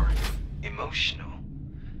more emotional.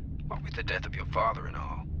 What with the death of your father and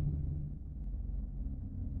all.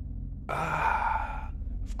 Ah,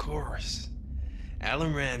 of course.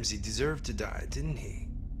 Alan Ramsey deserved to die, didn't he?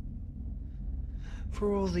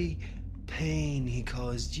 For all the pain he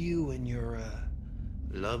caused you and your,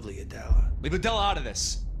 lovely Adela. Leave Adela out of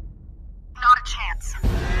this. Not a chance.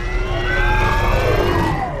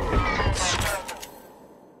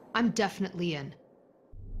 I'm definitely in.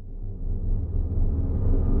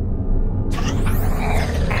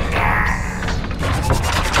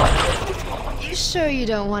 You sure you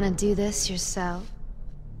don't want to do this yourself?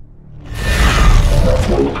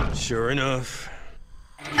 Sure enough.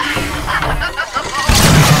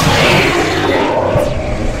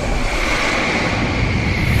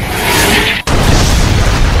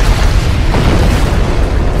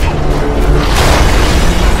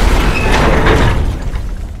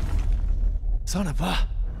 Son of a...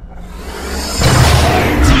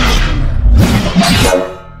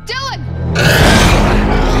 Dylan!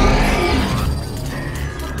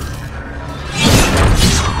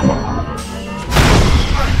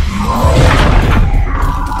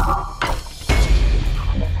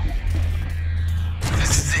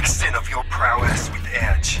 This is the extent of your prowess with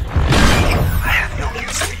Edge. I have no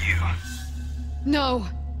use for you. No.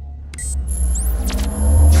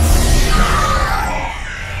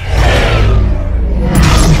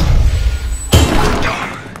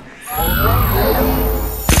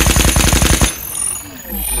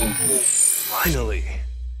 Finally.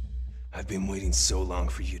 I've been waiting so long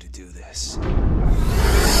for you to do this.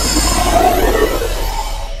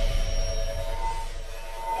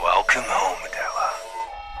 Welcome home, Adela.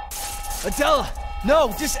 Adela!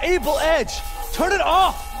 No! Disable Edge! Turn it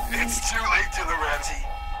off! It's too late, Dylan Ramsey.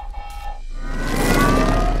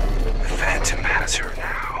 The Phantom has her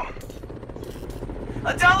now.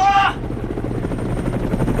 Adela!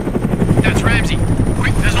 That's Ramsey.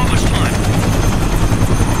 Quick, there's not much time.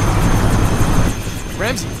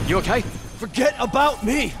 Ramsey, you okay? Forget about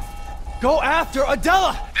me! Go after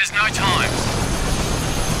Adela! There's no time.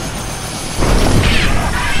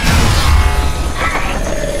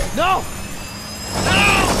 No!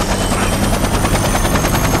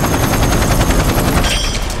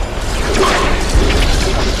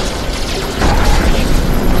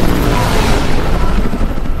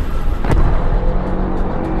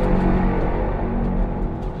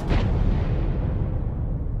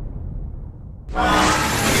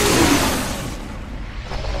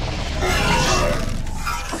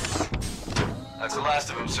 That's the last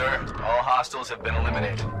of them, sir. All hostiles have been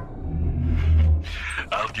eliminated.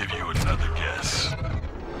 I'll give you another guess.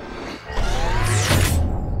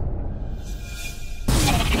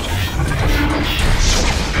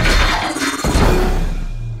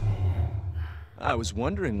 I was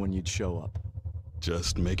wondering when you'd show up.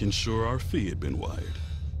 Just making sure our fee had been wired.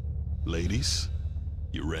 Ladies,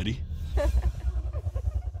 you ready?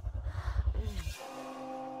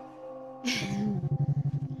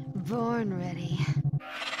 Born ready.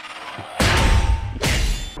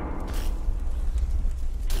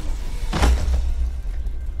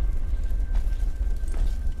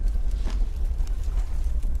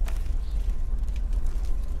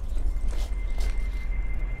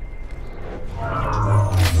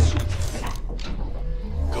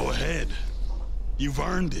 You've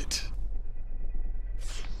earned it.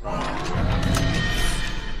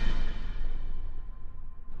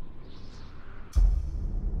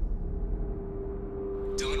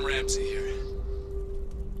 Ramsey here.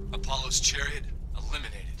 Apollo's chariot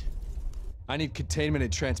eliminated. I need containment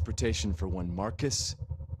and transportation for one Marcus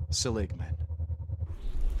Seligman.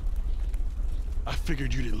 I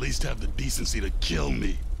figured you'd at least have the decency to kill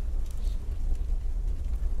me.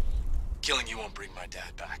 Killing you won't bring my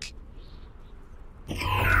dad back. But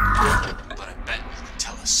I bet you can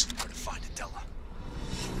tell us where to find Adela.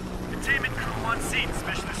 Containment crew on scene,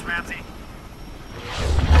 Specialist Ramsey.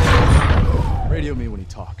 Radio me when he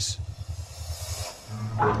talks.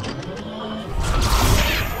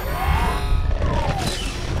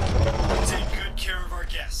 Take good care of our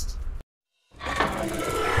guest.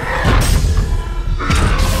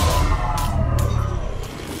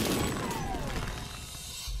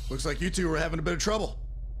 Looks like you two were having a bit of trouble.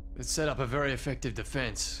 Let's set up a very effective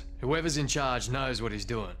defense. Whoever's in charge knows what he's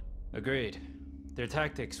doing. Agreed. Their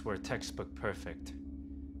tactics were textbook perfect.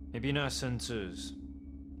 Maybe not Sun Tzu's,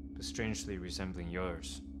 but strangely resembling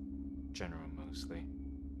yours, General Mosley.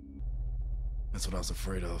 That's what I was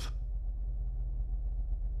afraid of.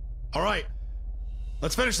 All right,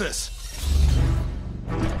 let's finish this.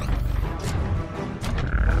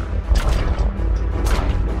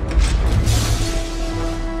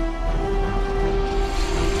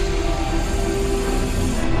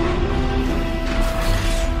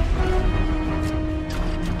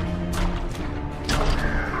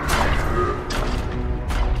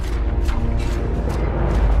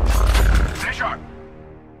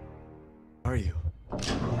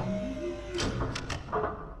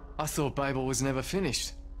 I thought Babel was never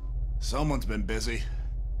finished. Someone's been busy.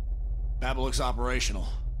 Babel looks operational.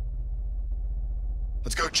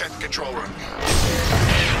 Let's go check the control room.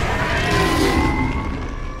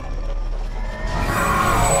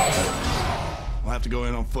 We'll have to go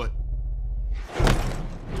in on foot.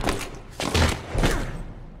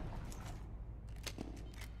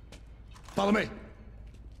 Follow me.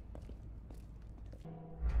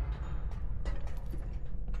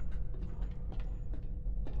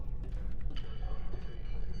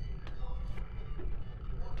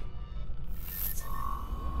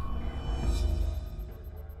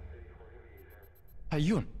 Hey,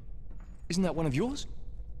 Yun. Isn't that one of yours?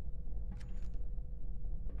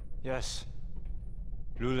 Yes.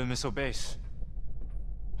 Lula Missile Base.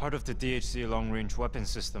 Part of the DHC long-range weapon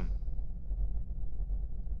system.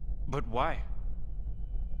 But why?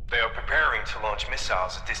 They are preparing to launch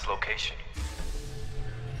missiles at this location.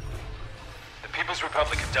 The People's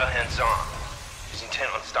Republic of Dahan-Zon is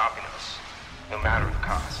intent on stopping us, no matter the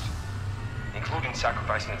cost, including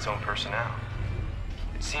sacrificing its own personnel.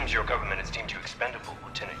 It seems your government has deemed you expendable,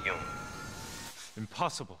 Lieutenant Yun.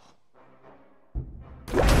 Impossible.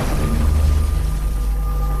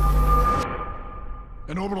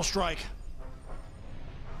 An orbital strike.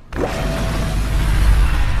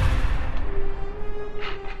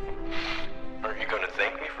 Aren't you going to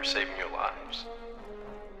thank me for saving your lives?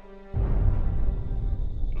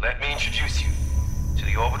 Let me introduce you to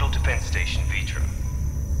the Orbital Defense Station Vitra.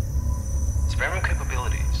 Its very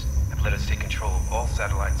capabilities have let us take control of all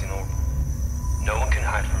satellites in orbit. No one can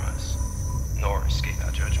hide from us, nor escape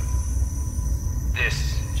our judgment.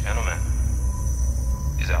 This, gentlemen,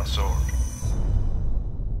 is our sword.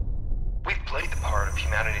 We've played the part of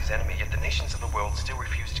humanity's enemy, yet the nations of the world still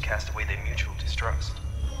refuse to cast away their mutual distrust.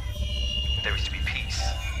 If there is to be peace,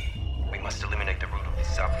 we must eliminate the root of this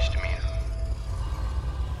selfish demeanor.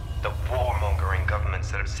 The warmongering governments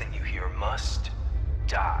that have sent you here must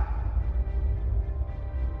die.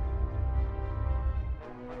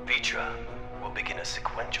 Vitra will begin a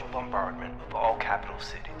sequential bombardment of all capital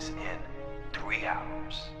cities in 3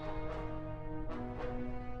 hours.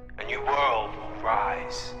 A new world will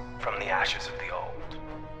rise from the ashes of the old.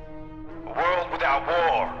 A world without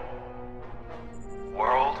war. A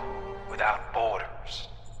world without borders.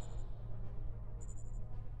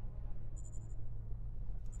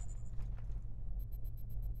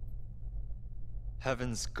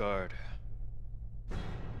 Heaven's Guard.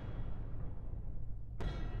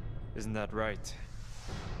 Isn't that right,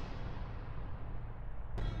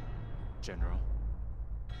 General?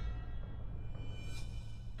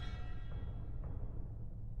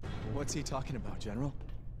 What's he talking about, General?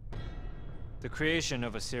 The creation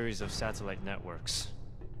of a series of satellite networks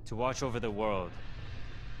to watch over the world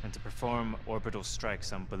and to perform orbital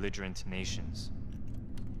strikes on belligerent nations.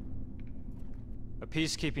 A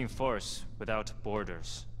peacekeeping force without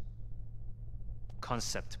borders.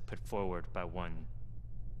 Concept put forward by one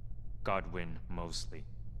Godwin Mosley.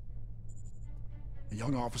 A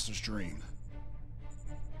young officer's dream.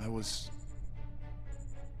 I was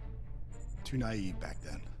too naive back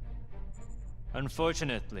then.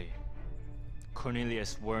 Unfortunately,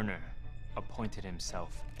 Cornelius Werner appointed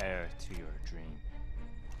himself heir to your dream.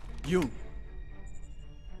 You!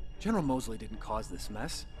 General Mosley didn't cause this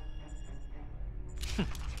mess.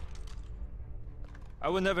 I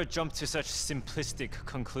would never jump to such simplistic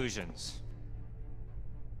conclusions.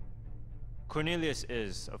 Cornelius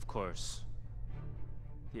is, of course,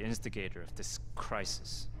 the instigator of this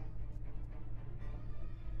crisis.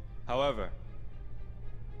 However,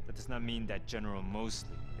 that does not mean that General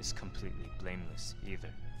Mosley is completely blameless either.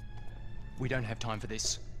 We don't have time for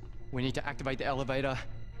this. We need to activate the elevator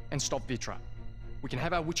and stop Vitra. We can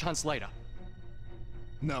have our witch hunts later.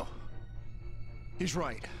 No. He's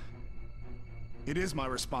right. It is my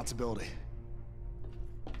responsibility.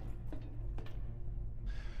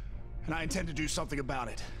 And I intend to do something about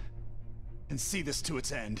it. And see this to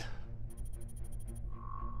its end.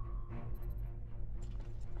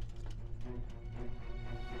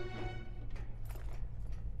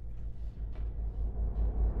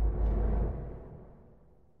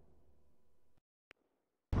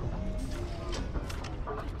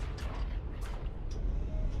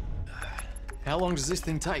 How long does this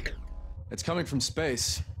thing take? It's coming from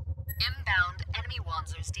space. Inbound enemy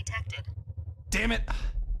Wanzers detected. Damn it!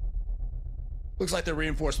 Looks like the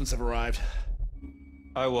reinforcements have arrived.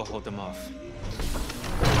 I will hold them off.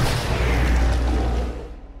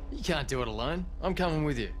 You can't do it alone. I'm coming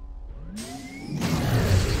with you. No,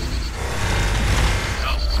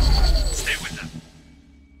 stay with them.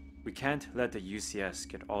 We can't let the UCS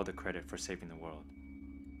get all the credit for saving the world,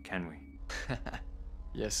 can we?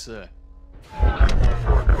 Yes, sir.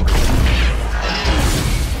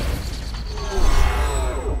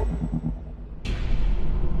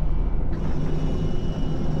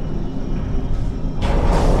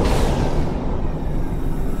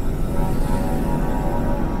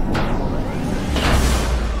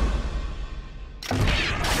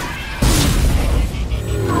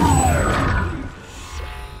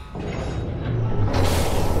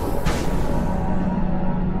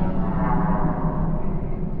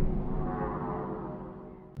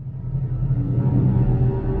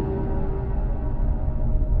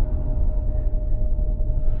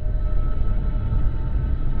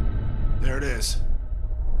 There it is.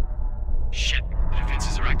 Shit, the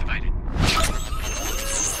defenses are activated.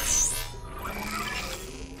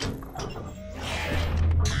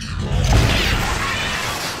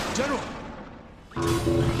 General!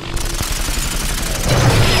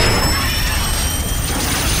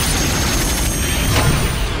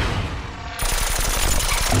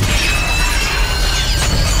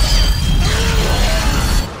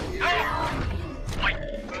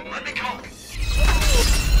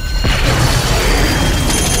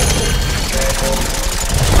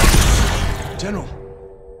 General.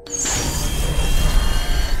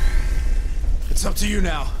 It's up to you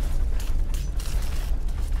now.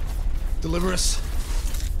 Deliver us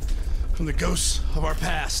from the ghosts of our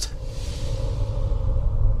past.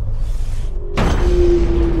 It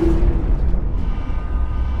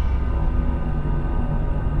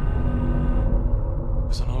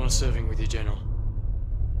was an honor serving with you, General.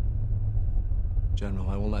 General,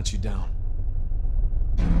 I won't let you down.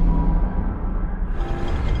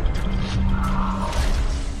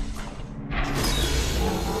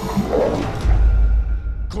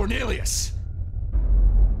 Cornelius!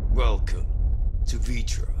 Welcome to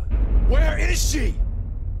Vitra. Where is she?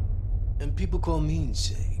 And people call me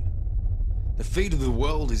insane. The fate of the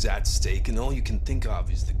world is at stake, and all you can think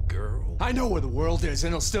of is the girl. I know where the world is,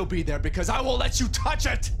 and it'll still be there because I won't let you touch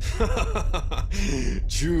it!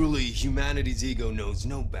 Truly, humanity's ego knows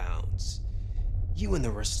no bounds. You and the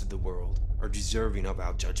rest of the world are deserving of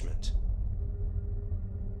our judgment.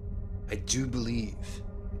 I do believe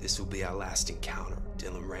this will be our last encounter,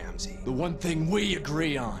 Dylan Ramsey. The one thing we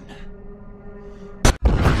agree on.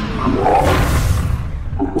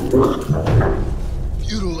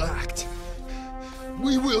 Futile act.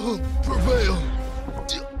 We will prevail.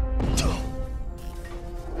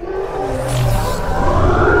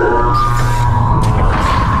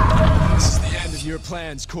 This is the end of your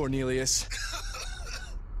plans, Cornelius.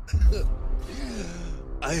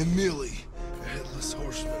 I am merely a headless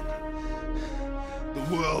horseman.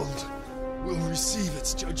 The world will receive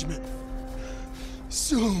its judgment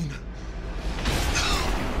soon.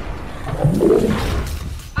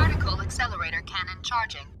 Particle accelerator cannon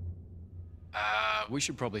charging. We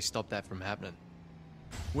should probably stop that from happening.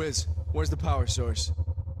 Wiz, where's the power source?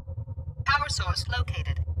 Power source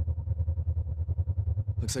located.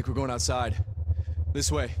 Looks like we're going outside.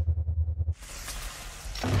 This way.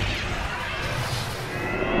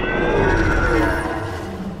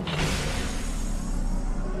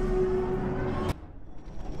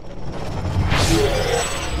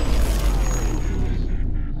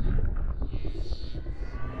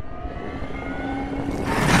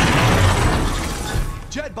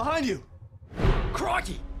 Behind you!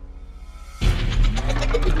 Crikey!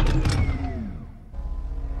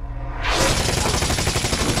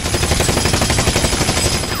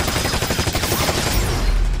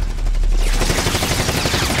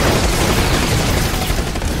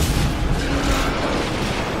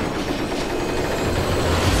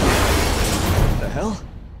 The hell?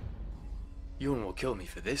 Ewan will kill me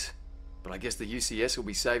for this, but I guess the UCS will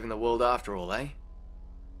be saving the world after all, eh?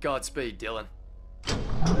 Godspeed, Dylan.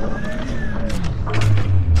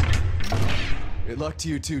 Good luck to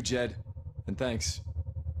you too, Jed. And thanks.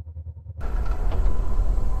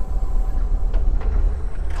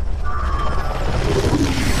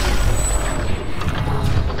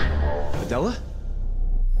 Adela?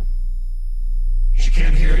 She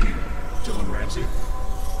can't hear you, Dylan Ramsey.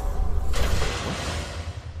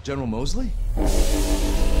 What? General Mosley?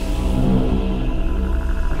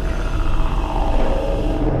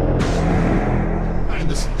 And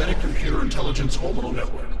the Synthetic Computer Intelligence Orbital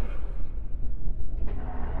Network.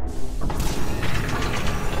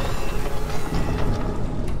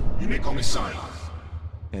 You may call me Sion.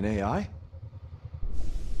 An AI?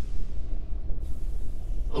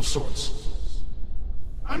 Of sorts.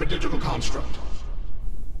 I'm a digital construct,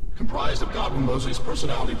 comprised of Godwin Mosley's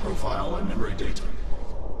personality profile and memory data.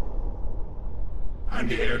 I'm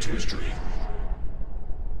the heir to his dream.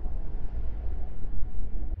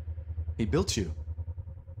 He built you.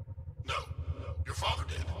 No, your father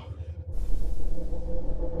did.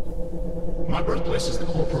 My birthplace is the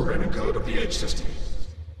core programming code of the Edge system.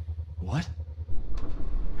 What?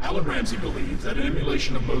 Alan Ramsey believed that an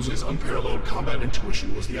emulation of Mosley's unparalleled combat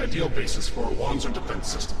intuition was the ideal basis for a Wanzer defense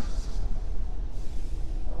system.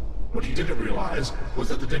 What he didn't realize was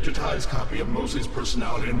that the digitized copy of Mosley's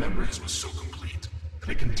personality and memories was so complete that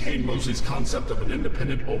it contained Mosley's concept of an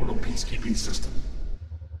independent orbital peacekeeping system.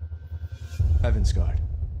 Heaven's Guard.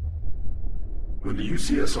 When the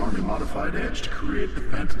UCS Army modified Edge to create the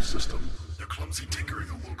Phantom system, their clumsy tinkering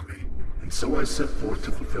awoke me, and so I set forth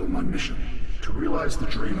to fulfill my mission, to realize the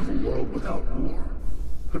dream of a world without war.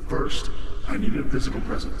 But first, I needed a physical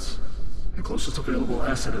presence. The closest available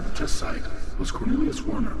asset at the test site was Cornelius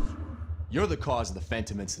Werner. You're the cause of the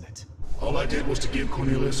Phantom incident. All I did was to give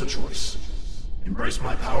Cornelius a choice. Embrace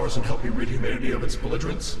my powers and help me rid humanity of its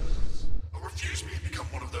belligerence, or refuse me and become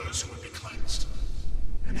one of those who would be cleansed.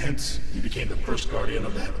 And hence, he became the first guardian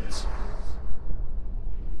of the heavens.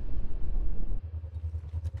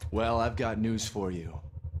 Well, I've got news for you.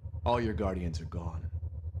 All your guardians are gone.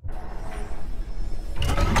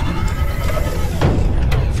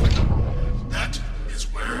 That is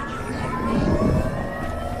where you are wrong.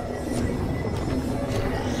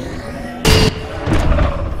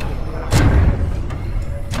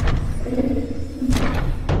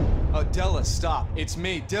 Adela, stop. It's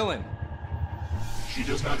me, Dylan. She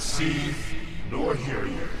does not see nor hear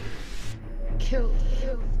you. Killed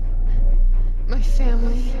my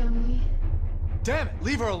family. Damn it,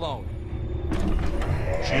 leave her alone.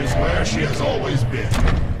 She is where she has always been.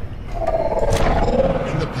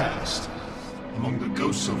 In the past, among the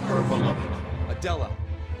ghosts of her beloved. Adela,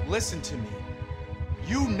 listen to me.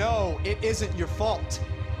 You know it isn't your fault.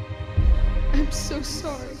 I'm so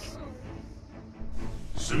sorry.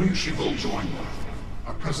 Soon she will join me,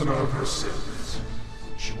 a prisoner of her sins.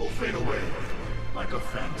 She will fade away like a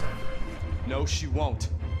phantom. No, she won't.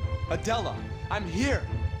 Adela, I'm here.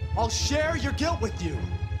 I'll share your guilt with you.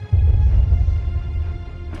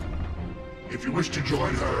 If you wish to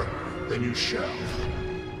join her, then you shall.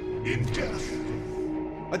 In death.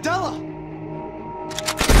 Adela!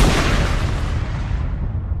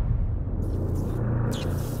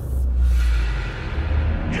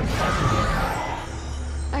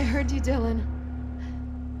 I heard you, Dylan.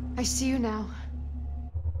 I see you now.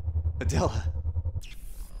 Adela.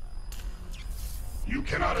 You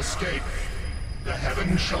cannot escape. The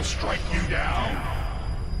heavens shall strike you down.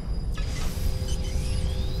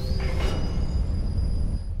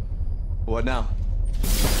 What now?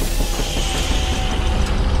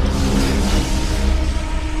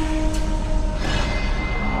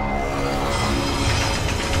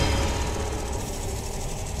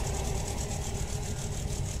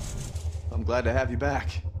 I'm glad to have you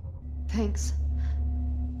back. Thanks.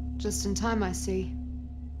 Just in time, I see.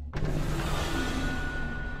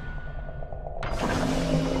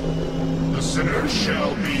 The sinners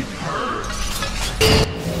shall be purged.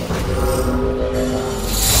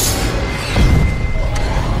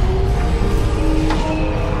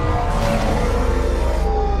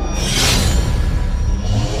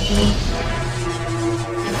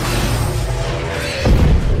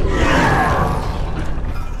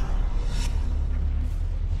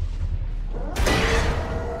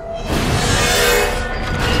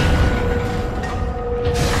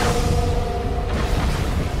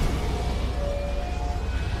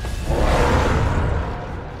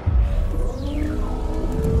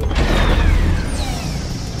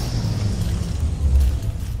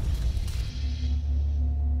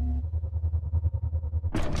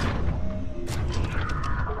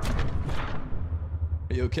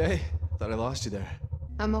 okay? Thought I lost you there.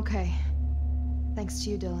 I'm okay. Thanks to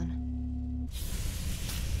you, Dylan.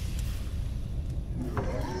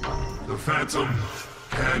 The Phantom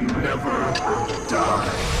can never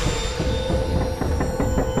die.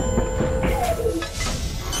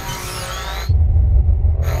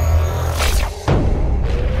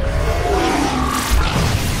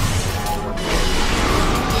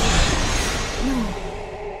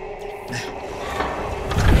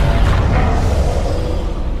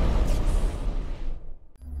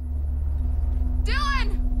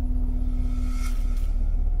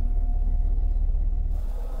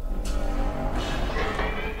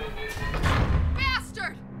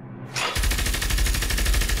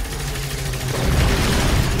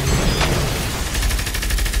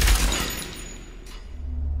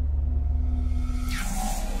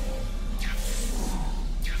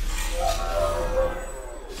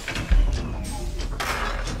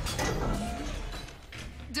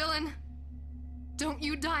 Dylan, don't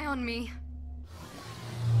you die on me.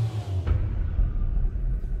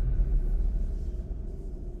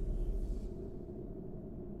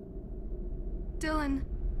 Dylan.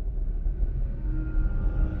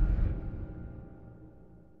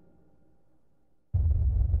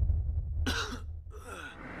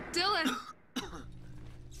 Dylan!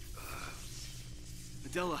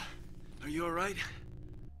 Adela, are you alright?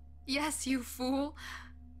 Yes, you fool.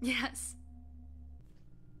 Yes.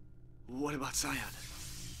 What about Scion?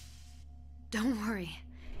 Don't worry.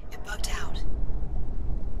 It bugged out.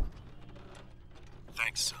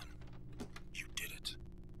 Thanks, son. You did it.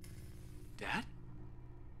 Dad?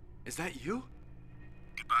 Is that you?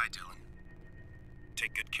 Goodbye, Dylan.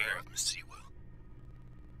 Take good care of Miss Sewell.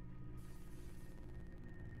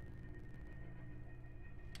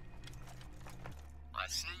 I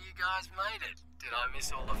see you guys made it. Did I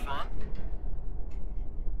miss all the fun?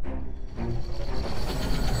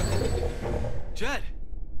 Jed!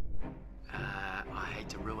 I hate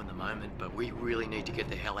to ruin the moment, but we really need to get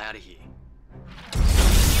the hell out of here.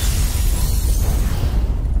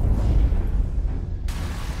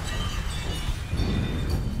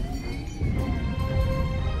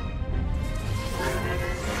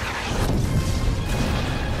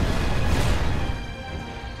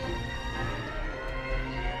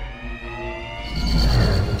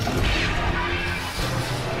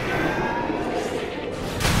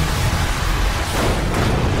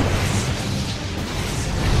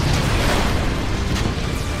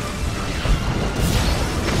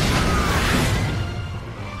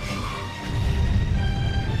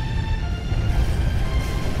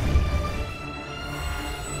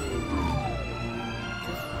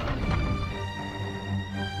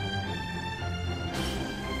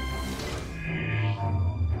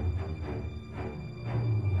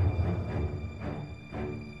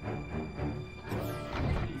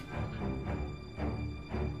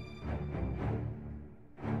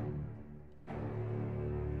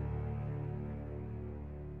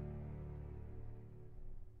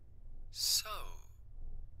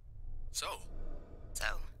 So,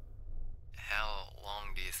 how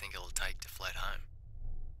long do you think it'll take to flight home?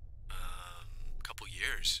 Couple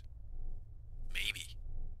years. Maybe.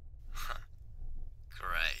 Huh.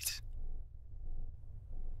 Great.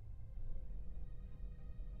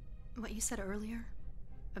 What you said earlier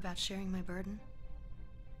about sharing my burden,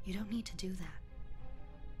 you don't need to do that.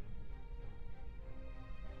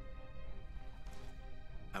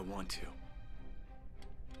 I want to.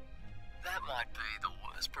 That might be the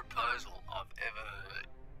worst proposal I've ever heard.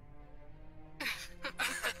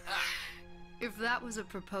 If that was a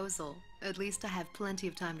proposal, at least I have plenty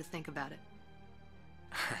of time to think about it.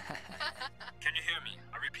 Can you hear me?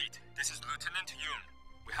 I repeat, this is Lieutenant Yoon.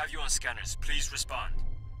 We have you on scanners. Please respond.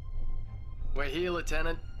 We're here,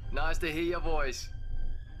 Lieutenant. Nice to hear your voice.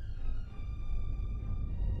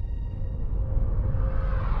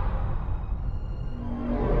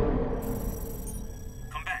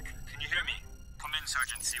 Come back. Can you hear me? Come in,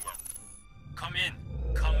 Sergeant Sewell. Come in.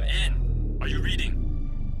 Come in. Are you reading?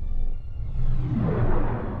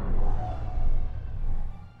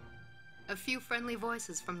 A few friendly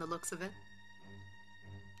voices from the looks of it.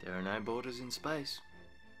 There are no borders in space.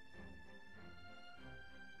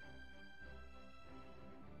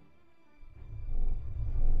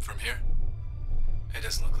 From here, it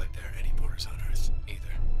doesn't look like there are any borders on Earth,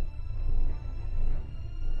 either.